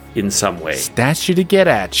incapacitated in some way. Statue to get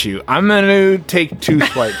at you. I'm going to take 2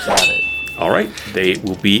 swipes at it. All right, they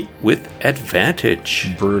will be with advantage.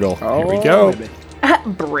 Brutal. Here we go.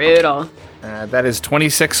 Brutal. That is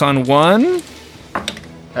 26 on one,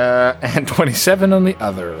 and 27 on the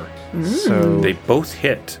other. So They both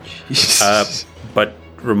hit. But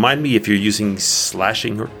remind me if you're using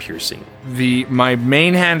slashing or piercing. my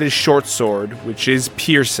main hand is short sword, which is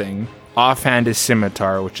piercing. Offhand is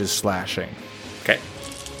scimitar, which is slashing. Okay.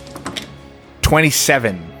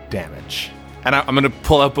 27 damage. And I'm going to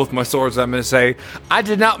pull out both my swords. I'm going to say, I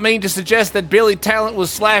did not mean to suggest that Billy Talent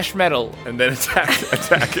was slash metal. And then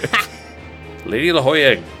attack it. Lady La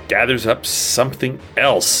Jolla gathers up something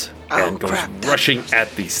else and goes crap, rushing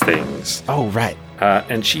at these things. Oh, right.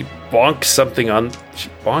 And she bonks She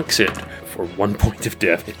bonks it for 1 point of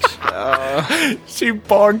damage. She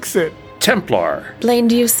bonks it. Templar. Blaine,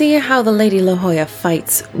 do you see how the Lady La Jolla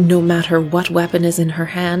fights no matter what weapon is in her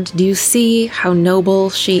hand? Do you see how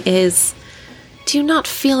noble she is? Do you not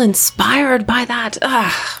feel inspired by that?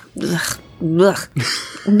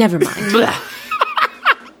 Never mind.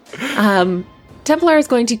 Templar is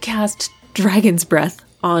going to cast Dragon's Breath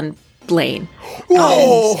on Blaine.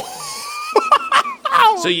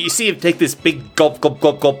 So you see him take this big gulp of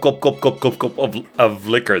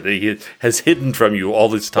liquor that he has hidden from you all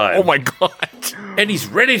this time. Oh my god. And he's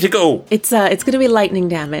ready to go. It's going to be lightning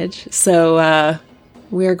damage, so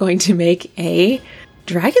we're going to make a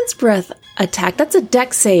Dragon's Breath attack. That's a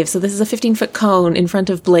dex save, so this is a 15-foot cone in front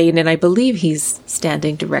of Blaine, and I believe he's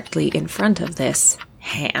standing directly in front of this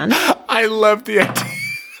hand. I love the idea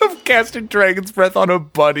of casting Dragon's Breath on a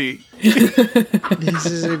buddy. This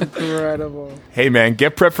is incredible. Hey man,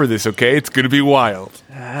 get prepped for this, okay? It's gonna be wild.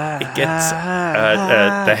 It gets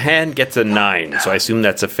the hand gets a 9, so I assume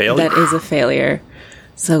that's a failure. That is a failure.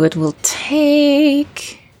 So it will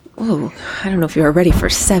take... Oh, I don't know if you are ready for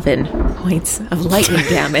 7 points of lightning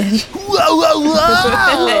damage.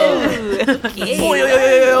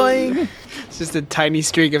 It's just a tiny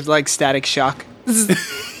streak of like static shock.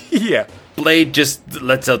 Yeah. Blade just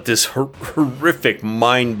lets out this horrific,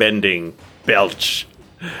 mind-bending belch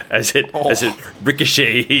as it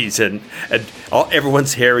ricochets and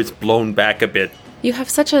everyone's hair is blown back a bit. You have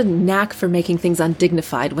such a knack for making things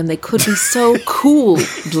undignified when they could be so cool,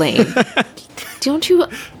 Blaine. Don't you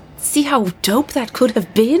see how dope that could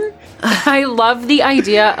have been? I love the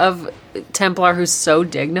idea of Templar who's so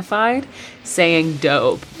dignified saying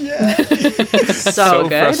dope. Yeah. so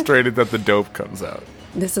good. Frustrated that the dope comes out.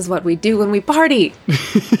 This is what we do when we party.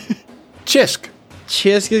 Chisk.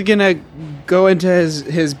 Chisk is gonna go into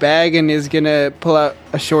his bag and is gonna pull out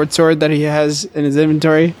a short sword that he has in his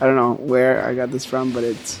inventory. I don't know where I got this from, but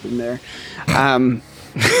it's in there. And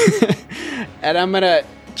I'm gonna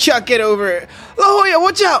chuck it over. La Jolla,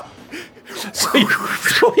 watch out!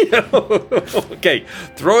 Okay,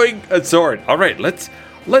 throwing a sword. All right, let's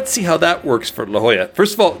see how that works for La Jolla.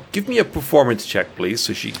 First of all, give me a performance check, please,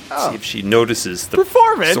 so see if she notices the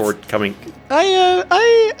Performance? sword coming. I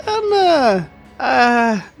am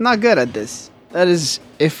not good at this. That is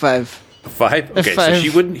a 5. 5. Okay, so five. she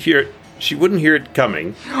wouldn't hear it. She wouldn't hear it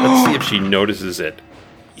coming. Let's see if she notices it.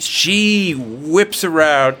 She whips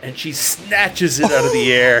around and she snatches it out of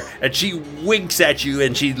the air and she winks at you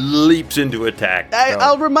and she leaps into attack.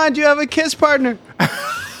 I'll remind you, I have a kiss partner.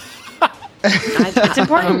 It's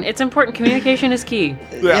important. It's important. Communication is key.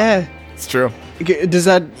 Yeah. It's true. Okay, does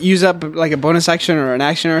that use up like a bonus action or an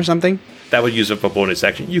action or something? That would use up a bonus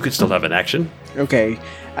action. You could still have an action. Okay.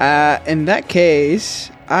 In that case,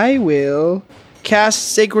 I will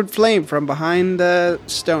cast Sacred Flame from behind the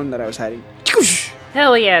stone that I was hiding.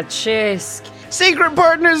 Hell yeah, Chisk. Secret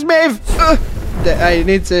partners, Maeve! I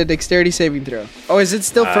need a dexterity saving throw. Oh, is it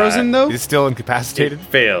still frozen though? He's still It incapacitated.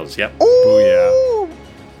 fails, yep. Ooh,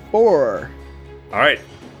 4. All right.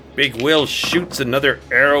 Big Will shoots another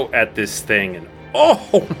arrow at this thing. And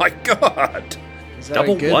oh my god. Is that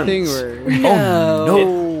Double a good ones. thing or?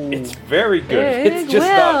 No. It's very good. Big It's just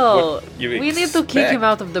not what you we need to kick him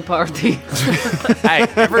out of the party. Hey,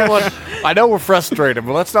 everyone, I know we're frustrated,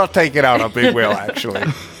 but let's not take it out on Big Will, actually.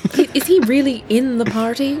 Is he really in the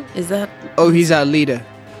party? Is that Oh, he's our leader.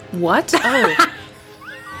 what? Oh.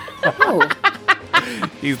 Oh.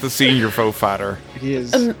 He's the senior foe fighter. He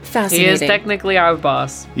is. He Fascinating. is technically our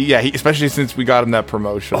boss. Yeah, especially since we got him that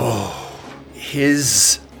promotion.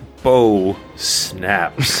 His bow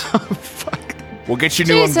snaps. We'll get you a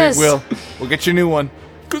new one, Big Jesus. Will. We'll get you a new one.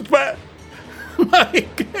 Cause my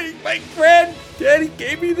friend Daddy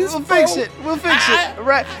gave me this. We'll fix it. We'll fix it.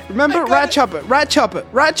 Right. Remember, rat chopper. Rat chopper.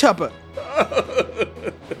 Rat chopper.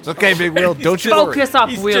 It's okay, Big Will. Don't you worry. Focus up,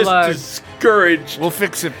 He's Wheeler. just discouraged. We'll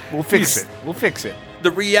fix it. We'll fix it. We'll fix it.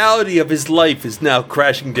 The reality of his life is now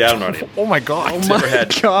crashing down on him. Oh my god. Never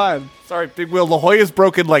had. God. Sorry, Big Will. La Jolla's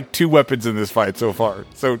broken like 2 weapons in this fight so far.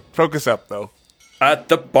 So focus up, though. At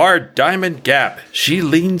the bar Diamond Gap, she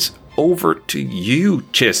leans over to you,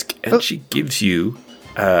 Chisk, and she gives you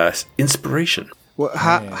inspiration. What,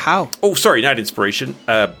 how? Oh, sorry, not inspiration.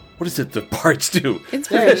 What is it the bards do?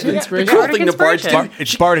 Inspiration. Inspiration. The cool thing the bards do. inspiration.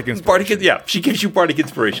 It's bardic inspiration. Yeah, she gives you bardic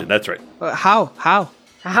inspiration. That's right. How? Ow.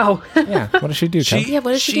 Yeah, what does she do, Tom? Yeah,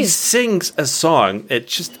 what does she do? sings a song.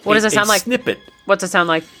 It's just What does it sound like? Snippet, What's it sound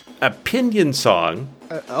like? a pinion song.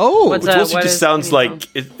 Oh. What's Which mostly what just is sounds Pinion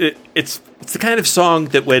like it's the kind of song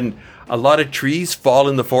that when a lot of trees fall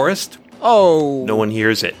in the forest, Oh. no one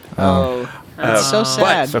hears it. Oh. That's so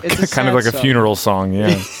sad. So It's a kind of sad like a song. funeral song,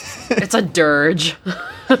 yeah. It's a dirge.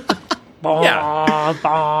 Yeah.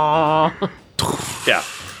 Bah. Yeah,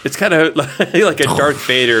 it's kind of like a Darth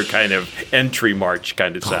Vader kind of entry march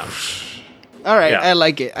kind of sound. All right. Yeah. I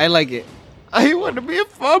like it. I want to be a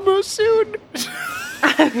farmer soon.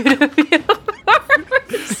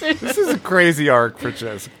 This is a crazy arc for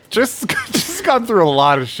Jess. Just gone through a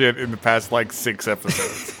lot of shit in the past, like, 6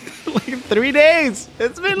 episodes. Like 3 days.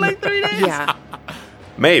 It's been like 3 days. Yeah.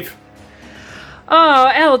 Maeve,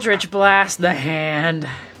 Oh, Eldritch Blast the hand.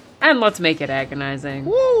 And let's make it agonizing.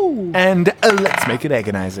 Woo. And let's make it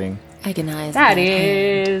agonizing. Agonize. That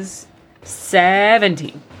hand. is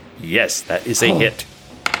 17. yes, that is a hit.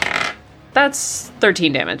 That's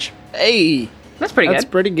 13 damage. Hey. That's pretty That's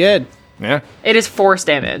good. pretty good. Yeah. It is force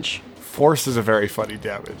damage. Force is a very funny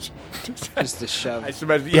damage. Just a shove. I just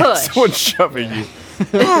imagine, yeah, Push. someone shoving you.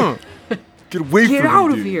 Get away Get from me, out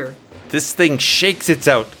of dude. here. This thing shakes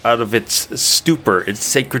out of its stupor, its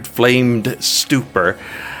sacred flamed stupor,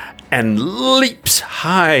 and leaps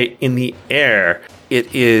high in the air.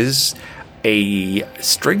 It is a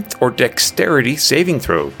strength or dexterity saving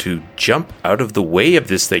throw to jump out of the way of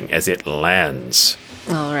this thing as it lands.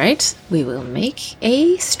 All right. We will make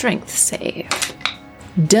a strength save.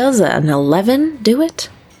 Does an 11 do it?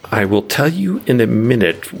 I will tell you in a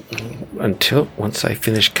minute once I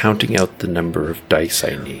finish counting out the number of dice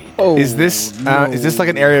I need. Oh. Is this like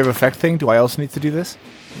an area of effect thing? Do I also need to do this?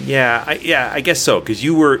 Yeah, I guess so, because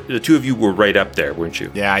the two of you were right up there, weren't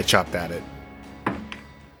you? Yeah, I chopped at it.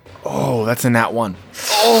 Oh, that's a nat 1.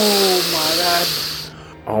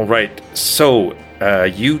 All right, so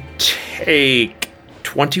you take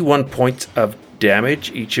 21 points of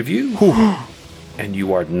damage, each of you, and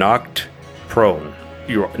you are knocked prone.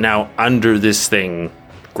 You're now under this thing,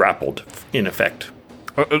 grappled, in effect.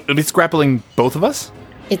 It's grappling both of us?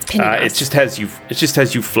 It's pinning It us. just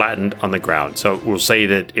has you flattened on the ground. So we'll say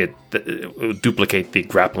that it will duplicate the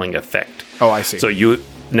grappling effect. Oh, I see. So you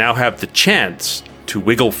now have the chance to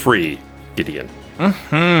wiggle free, Gideon.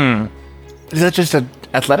 Is that just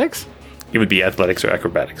athletics? It would be athletics or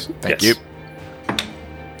acrobatics. Thank you.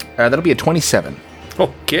 That'll be a 27.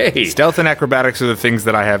 Okay. Stealth and acrobatics are the things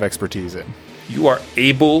that I have expertise in. You are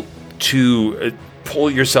able to pull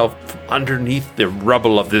yourself from underneath the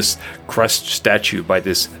rubble of this crushed statue by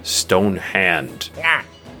this stone hand.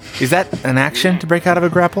 Is that an action to break out of a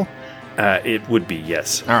grapple? It would be,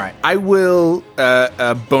 yes. All right. I will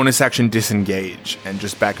bonus action disengage and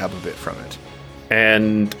just back up a bit from it.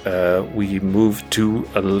 And we move to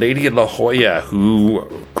Lady La Jolla, who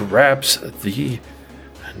grabs the...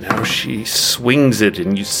 Now she swings it,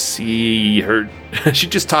 and you see her... She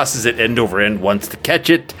just tosses it end over end, wants to catch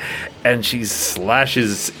it, and she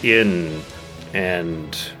slashes in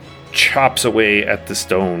and chops away at the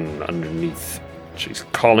stone underneath. She's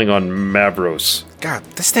calling on Mavros. God,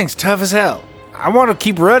 this thing's tough as hell. I want to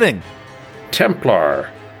keep running. Templar,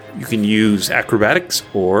 you can use acrobatics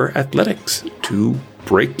or athletics to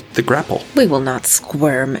break the grapple. We will not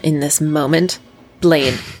squirm in this moment.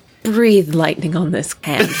 Blaine, breathe lightning on this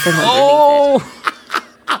hand from underneath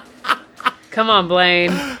it. Come on,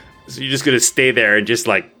 Blaine. So you're just going to stay there and just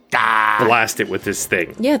blast it with this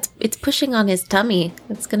thing. Yeah, it's pushing on his tummy.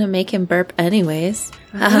 It's gonna make him burp anyways.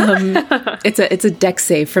 It's a dex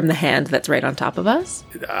save from the hand that's right on top of us.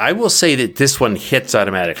 I will say that this one hits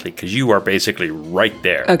automatically because you are basically right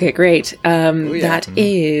there. Okay, great. That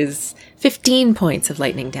is 15 points of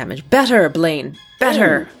lightning damage. Better, Blaine.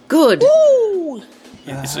 Better. Good.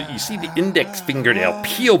 So you see the index fingernail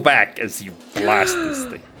peel back as you blast this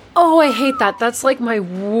thing. Oh, I hate that. That's like my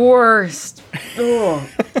worst. Ugh.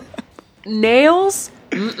 Nails?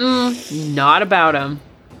 Not about them.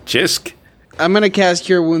 Jisk? I'm going to cast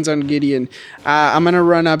Cure Wounds on Gideon. I'm going to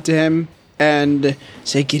run up to him and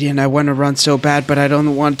say, Gideon, I want to run so bad, but I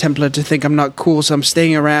don't want Templar to think I'm not cool, so I'm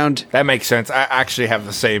staying around. That makes sense. I actually have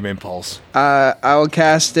the same impulse. I will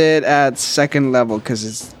cast it at second level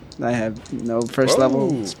because I have no first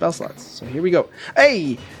level spell slots. So here we go.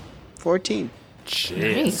 Hey! 14.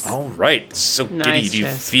 Nice. All right. So, Nice, Giddy, do you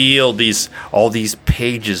Jisk. feel all these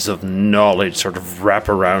pages of knowledge sort of wrap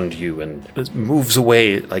around you and it moves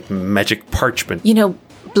away like magic parchment? You know,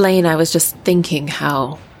 Blaine, I was just thinking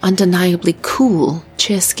how undeniably cool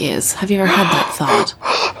Chisk is. Have you ever had that thought?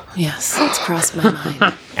 Yes, it's crossed my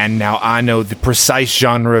mind. And now I know the precise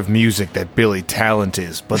genre of music that Billy Talent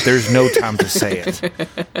is, but there's no time to say it.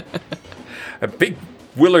 A big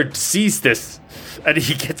Willard sees this, and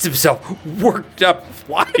he gets himself worked up,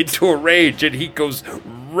 fly into a rage, and he goes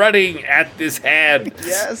running at this hand,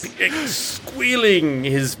 squealing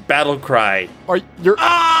his battle cry.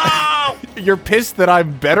 You're pissed that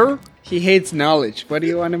I'm better? He hates knowledge. What do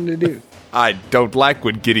you want him to do? I don't like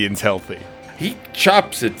when Gideon's healthy. He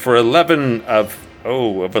chops it for 11 of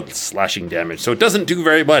a slashing damage, so it doesn't do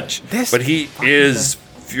very much, but he is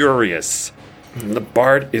furious. And the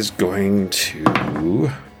bard is going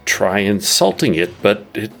to try insulting it,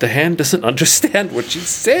 but the hand doesn't understand what she's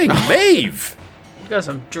saying. Maeve! Got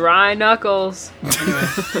some dry knuckles.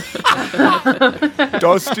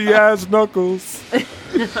 Dusty ass knuckles.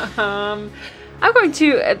 I'm going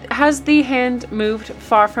to... Has the hand moved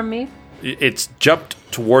far from me? It's jumped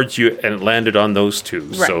towards you and it landed on those two,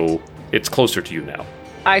 Right. so it's closer to you now.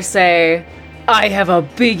 I say, I have a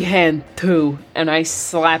big hand too, and I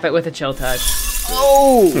slap it with a chill touch.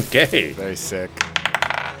 Okay. Very sick.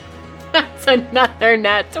 That's another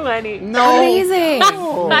nat 20. Amazing.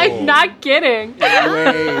 I'm not kidding.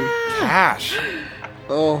 Way. Cash.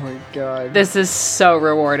 Oh my god. This is so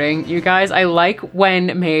rewarding. You guys, I like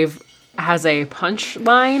when Maeve has a punch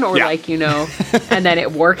line or and then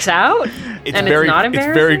it works out. It's not embarrassing. It's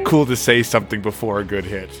very cool to say something before a good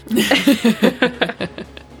hit. 15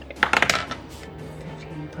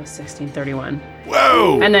 plus 16, 31.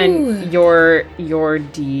 Whoa! And then your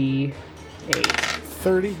D8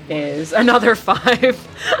 30. is another 5.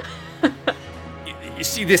 You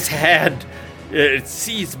see this hand, it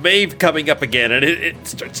sees Maeve coming up again, and it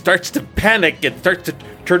starts to panic and starts to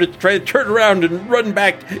try to turn around and run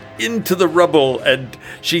back into the rubble, and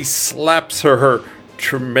she slaps her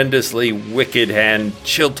tremendously wicked hand,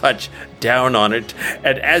 chill touch, down on it,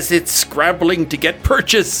 and as it's scrambling to get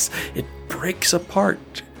purchase, it breaks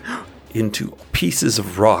apart into pieces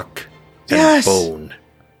of rock and bone.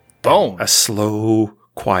 Bone. A slow,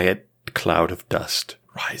 quiet cloud of dust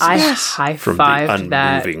rises I from the high-fived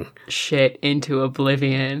that unmoving. shit into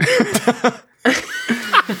oblivion.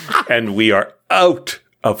 And we are out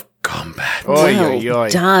of combat. Oy, Well oy, oy.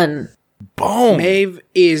 done. Boom. Maeve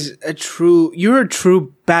is you're a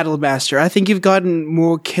true battle master. I think you've gotten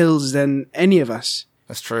more kills than any of us.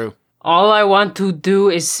 That's true. All I want to do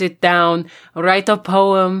is sit down, write a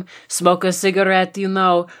poem, smoke a cigarette,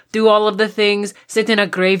 do all of the things, sit in a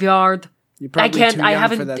graveyard. You're I probably can't. too I young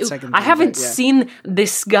haven't. for that second I thing, haven't but yeah. seen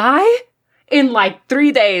this guy in like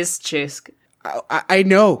 3 days, Chisk. I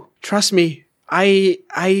know. Trust me. I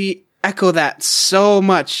echo that so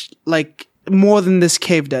much, like more than this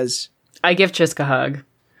cave does. I give Chisk a hug.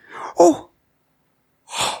 Oh,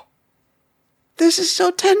 this is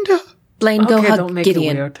so tender. Blaine, go Okay, hug don't make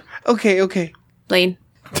Gideon. it weird. Okay. Blaine.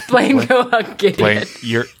 Blaine, go hug Gideon.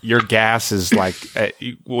 Blaine, your gas is like,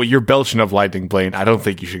 you're belching of lightning, Blaine. I don't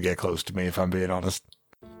think you should get close to me, if I'm being honest.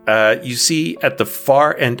 You see at the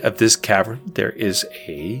far end of this cavern, there is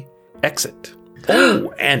a exit.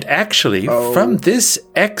 Oh, and actually, from this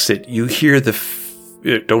exit, you hear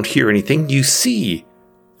don't hear anything. You see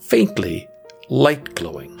faintly light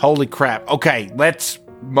glowing. Holy crap. Okay, let's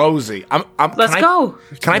mosey. Let's go.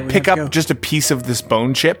 Can I pick up just a piece of this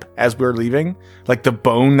bone chip as we're leaving? Like the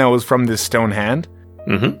bone that was from this stone hand?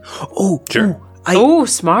 Mm-hmm. Oh, Sure. Oh,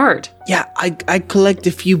 smart. Yeah, I collect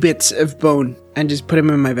a few bits of bone and just put them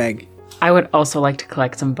in my bag. I would also like to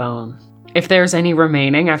collect some bone. If there's any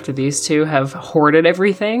remaining after these two have hoarded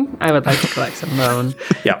everything, I would like to collect some bone.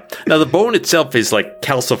 Yeah. Now the bone itself is like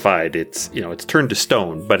calcified. It's it's turned to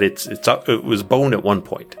stone, but it was bone at one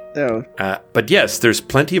point. Oh. But yes, there's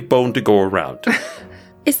plenty of bone to go around.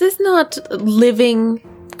 Is this not a living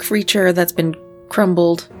creature that's been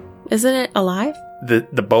crumbled? Isn't it alive?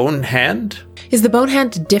 The bone hand. Is the bone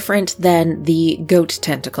hand different than the goat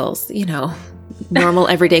tentacles? Normal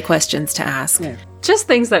everyday questions to ask. Yeah. Just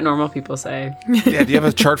things that normal people say. Yeah, do you have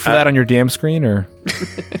a chart for that on your DM screen, or?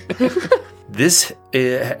 This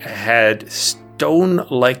had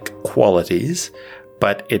stone-like qualities,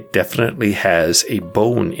 but it definitely has a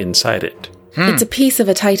bone inside it. It's a piece of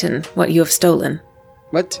a titan, what you have stolen.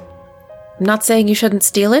 What? I'm not saying you shouldn't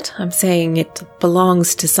steal it. I'm saying it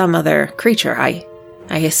belongs to some other creature, I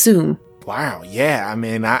assume. Wow, yeah. I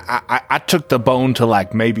mean, I took the bone to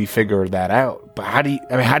like maybe figure that out. But how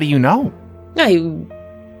do you know?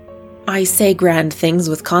 I say grand things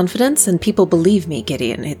with confidence, and people believe me,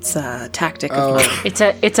 Gideon. It's a tactic of mine.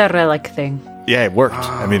 It's a relic thing. Yeah, it worked.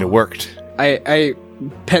 I mean, it worked. I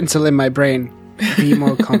pencil in my brain. Be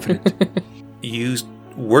more confident. You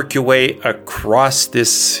work your way across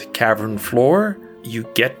this cavern floor. You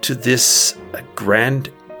get to this grand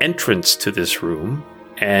entrance to this room.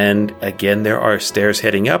 And again, there are stairs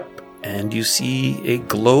heading up. And you see a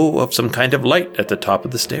glow of some kind of light at the top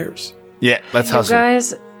of the stairs. Yeah, let's You hustle.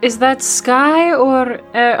 guys, is that sky, or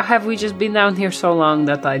have we just been down here so long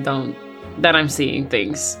that I'm seeing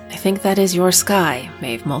things? I think that is your sky,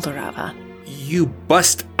 Maeve Moldorava. You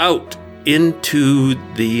bust out into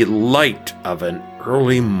the light of an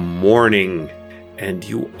early morning, and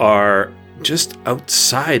you are just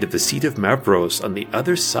outside of the seat of Mavros on the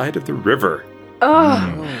other side of the river.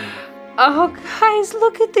 Oh, guys,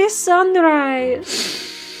 look at this sunrise.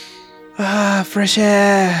 Fresh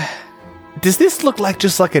air. Does this look like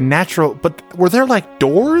just like a natural? But were there like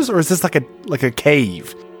doors, or is this like a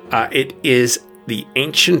cave? It is the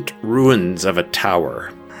ancient ruins of a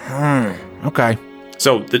tower. Okay.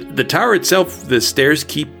 So the tower itself, the stairs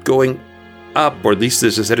keep going up, or at least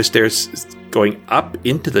there's a set of stairs going up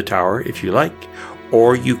into the tower, if you like.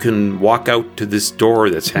 Or you can walk out to this door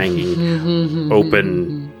that's hanging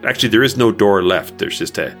open. Actually, there is no door left. There's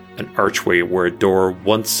just an archway where a door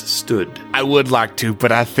once stood. I would like to,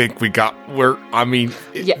 but I think we do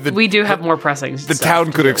have more pressing The stuff town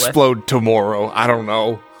to could deal with. explode tomorrow. I don't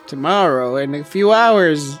know. Tomorrow, in a few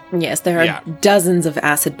hours. Yes, there are Yeah. dozens of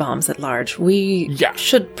acid bombs at large. We Yeah.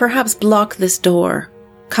 should perhaps block this door.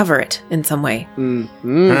 Cover it in some way.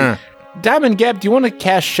 Diamond Gap, do you want to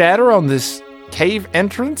cast Shatter on this cave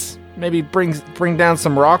entrance? Maybe bring down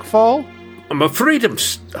some rockfall? I'm afraid I'm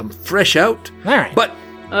fresh out. All right. But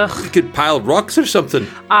we could pile rocks or something.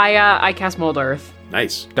 I cast Mold Earth.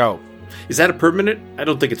 Nice. Dope. Is that a permanent? I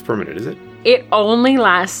don't think it's permanent, is it? It only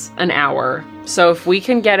lasts an hour. So if we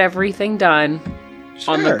can get everything done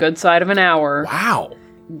on the Sure. good side of an hour, Wow.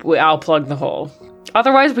 I'll plug the hole.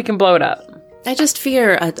 Otherwise, we can blow it up. I just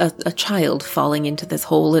fear a child falling into this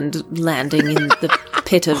hole and landing in the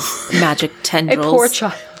pit of magic A tendrils. poor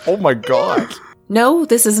child. Oh my god. No,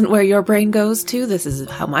 this isn't where your brain goes to. This is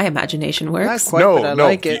how my imagination Not works. quite, No, but I no,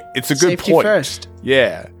 like it. it's a good Safety point. first.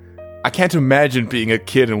 Yeah. I can't imagine being a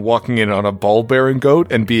kid and walking in on a ball-bearing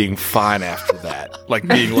goat and being fine after that. Like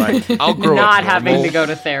being like, I'll grow up Not having normal. to go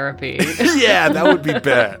to therapy. Yeah, that would be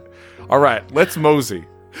bad. All right, let's mosey.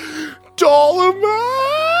 Dolomite!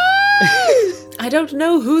 I don't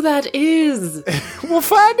know who that is. We'll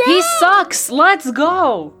find out. He sucks. Let's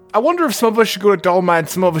go. I wonder if some of us should go to Dolomite and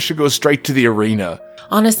some of us should go straight to the arena.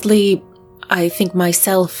 Honestly, I think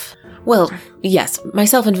myself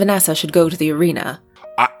and Vanessa should go to the arena.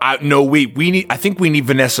 No, we need. I think we need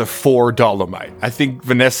Vanessa for Dolomite. I think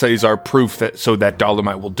Vanessa is our proof that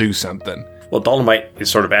Dolomite will do something. Well, Dolomite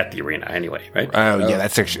is sort of at the arena anyway, right? Oh, yeah,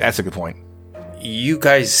 that's a good point. You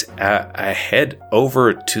guys head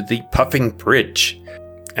over to the Puffing Bridge,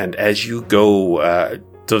 and as you go,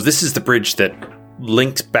 so this is the bridge that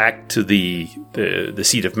links back to the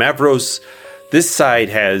seat of Mavros. This side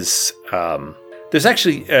has there's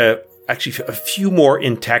actually a few more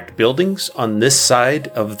intact buildings on this side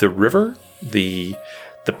of the river. The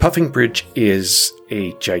Puffing Bridge is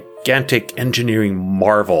a gigantic engineering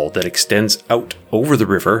marvel that extends out over the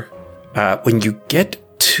river. When you get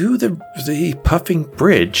to the Puffing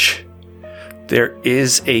Bridge, there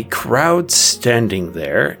is a crowd standing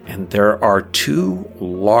there, and there are two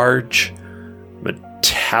large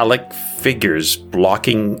metallic figures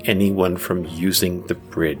blocking anyone from using the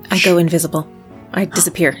bridge. I go invisible. I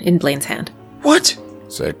disappear in Blaine's hand. What?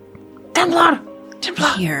 Sick. Templar!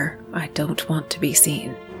 Here, I don't want to be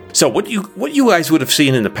seen. So what you guys would have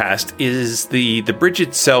seen in the past is the bridge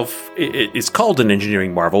itself. It's called an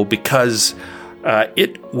engineering marvel because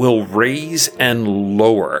it will raise and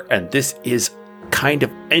lower, and this is kind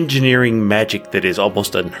of engineering magic that is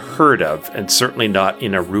almost unheard of, and certainly not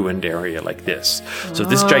in a ruined area like this. So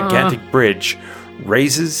this gigantic bridge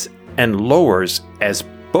raises and lowers as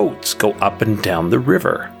boats go up and down the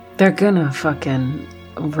river. They're gonna fucking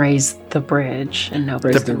raise the bridge and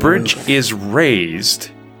nobody. The bridge is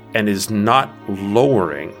raised and is not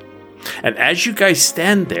lowering. And as you guys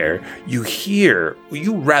stand there, you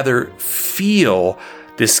rather feel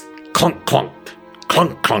this clunk, clunk,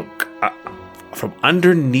 clunk, clunk from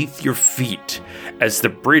underneath your feet as the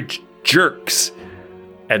bridge jerks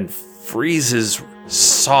and freezes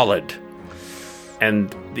solid.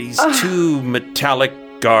 And these two metallic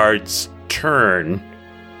guards turn,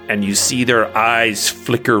 and you see their eyes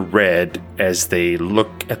flicker red as they look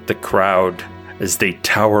at the crowd, as they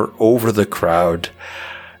tower over the crowd,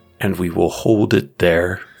 and we will hold it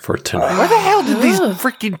there for tonight. Where the hell did these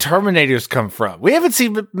freaking Terminators come from? We haven't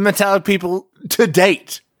seen metallic people to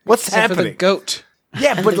date. What's Except for the happening? goat.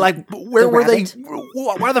 Yeah, but like, where were they?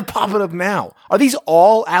 Why are they popping up now? Are these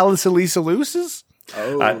all Alice Elisa Luces? These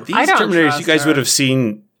I don't Terminators trust you guys her. would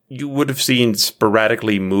have seen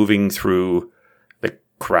sporadically moving through the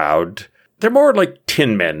crowd. They're more like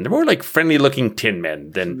tin men. They're more like friendly-looking tin men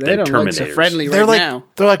than They don't Terminators. look so friendly They're right like, now.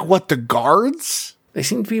 they're like what? The guards? They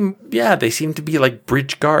seem to be like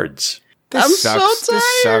bridge guards. I'm so This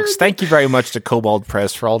tired. sucks. Thank you very much to Cobalt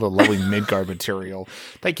Press for all the lovely Midgard material.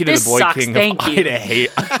 Thank you to This the Boy sucks. King Thank of you. Idaho.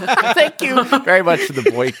 Thank you very much to the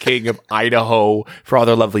Boy King of Idaho for all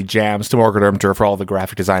their lovely jams, to Morgan Ermter for all the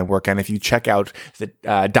graphic design work. And if you check out the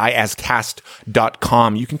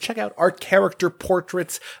dieascast.com, you can check out art character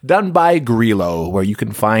portraits done by Grillo, where you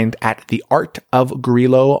can find at the Art of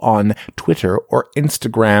Grillo on Twitter or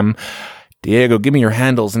Instagram. Diego, give me your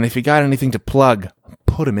handles, and if you got anything to plug,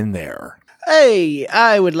 put them in there. Hey,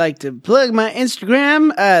 I would like to plug my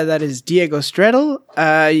Instagram. That is Diego Strettle.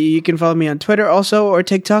 You can follow me on Twitter also, or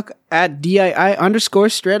TikTok at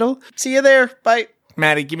DII_Strettle. See you there. Bye.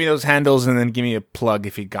 Maddie, give me those handles and then give me a plug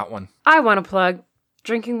if you got one. I want to plug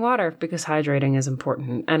drinking water because hydrating is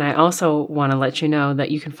important. And I also want to let you know that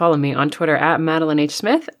you can follow me on Twitter at Madeline H.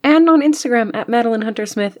 Smith and on Instagram at Madeline Hunter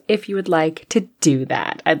Smith if you would like to do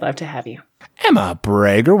that. I'd love to have you. Emma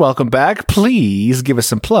Brager, welcome back. Please give us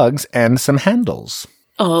some plugs and some handles.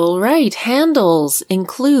 All right, handles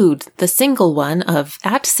include the single one of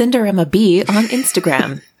 @CinderemmaB on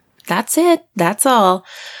Instagram. That's it. That's all.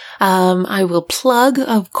 I will plug,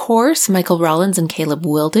 of course, Michael Rollins and Caleb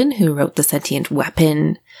Wilden, who wrote the Sentient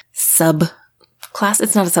Weapon subclass.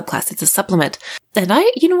 It's not a subclass, it's a supplement. And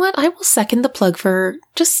you know what? I will second the plug for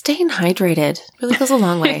just staying hydrated. Really goes a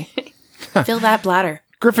long way. Fill that bladder.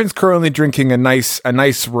 Griffin's currently drinking a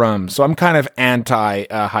nice rum, so I'm kind of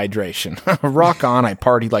anti-hydration. Rock on, I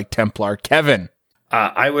party like Templar. Kevin.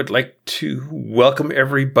 I would like to welcome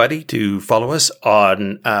everybody to follow us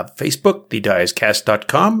on Facebook,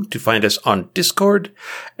 thediascast.com, to find us on Discord.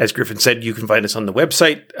 As Griffin said, you can find us on the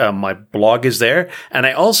website. My blog is there. And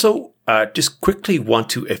I also just quickly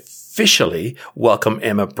want to officially welcome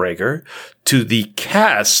Emma Brager to the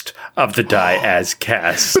cast of the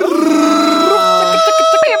Diascast.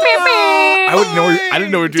 I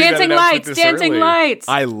didn't know we were doing Dancing that lights, this dancing early. lights.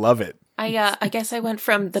 I love it. I guess I went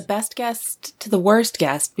from the best guest to the worst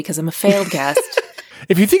guest because I'm a failed guest.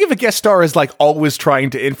 If you think of a guest star as like always trying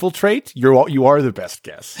to infiltrate, you are the best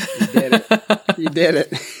guest. You did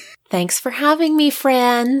it. Thanks for having me,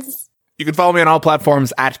 friends. You can follow me on all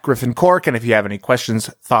platforms at Griffin Cork, and if you have any questions,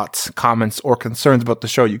 thoughts, comments, or concerns about the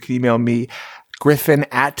show, you can email me Griffin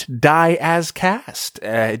at DieAsCast.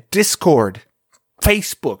 Discord,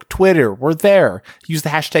 Facebook, Twitter, we're there. Use the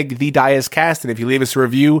hashtag TheDieAsCast, and if you leave us a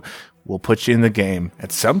review, we'll put you in the game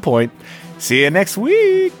at some point. See you next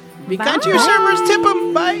week. Be kind to your servers. Tip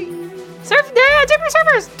them. Bye. Tip your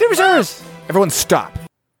servers. Tip your servers. Everyone stop.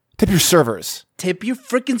 Tip your servers. Tip your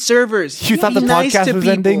freaking servers. You thought the Be nice podcast to was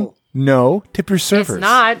people. ending? No. Tip your servers. It's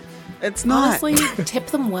not. It's not. Honestly, tip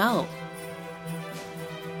them well.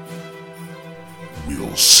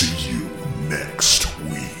 We'll see you next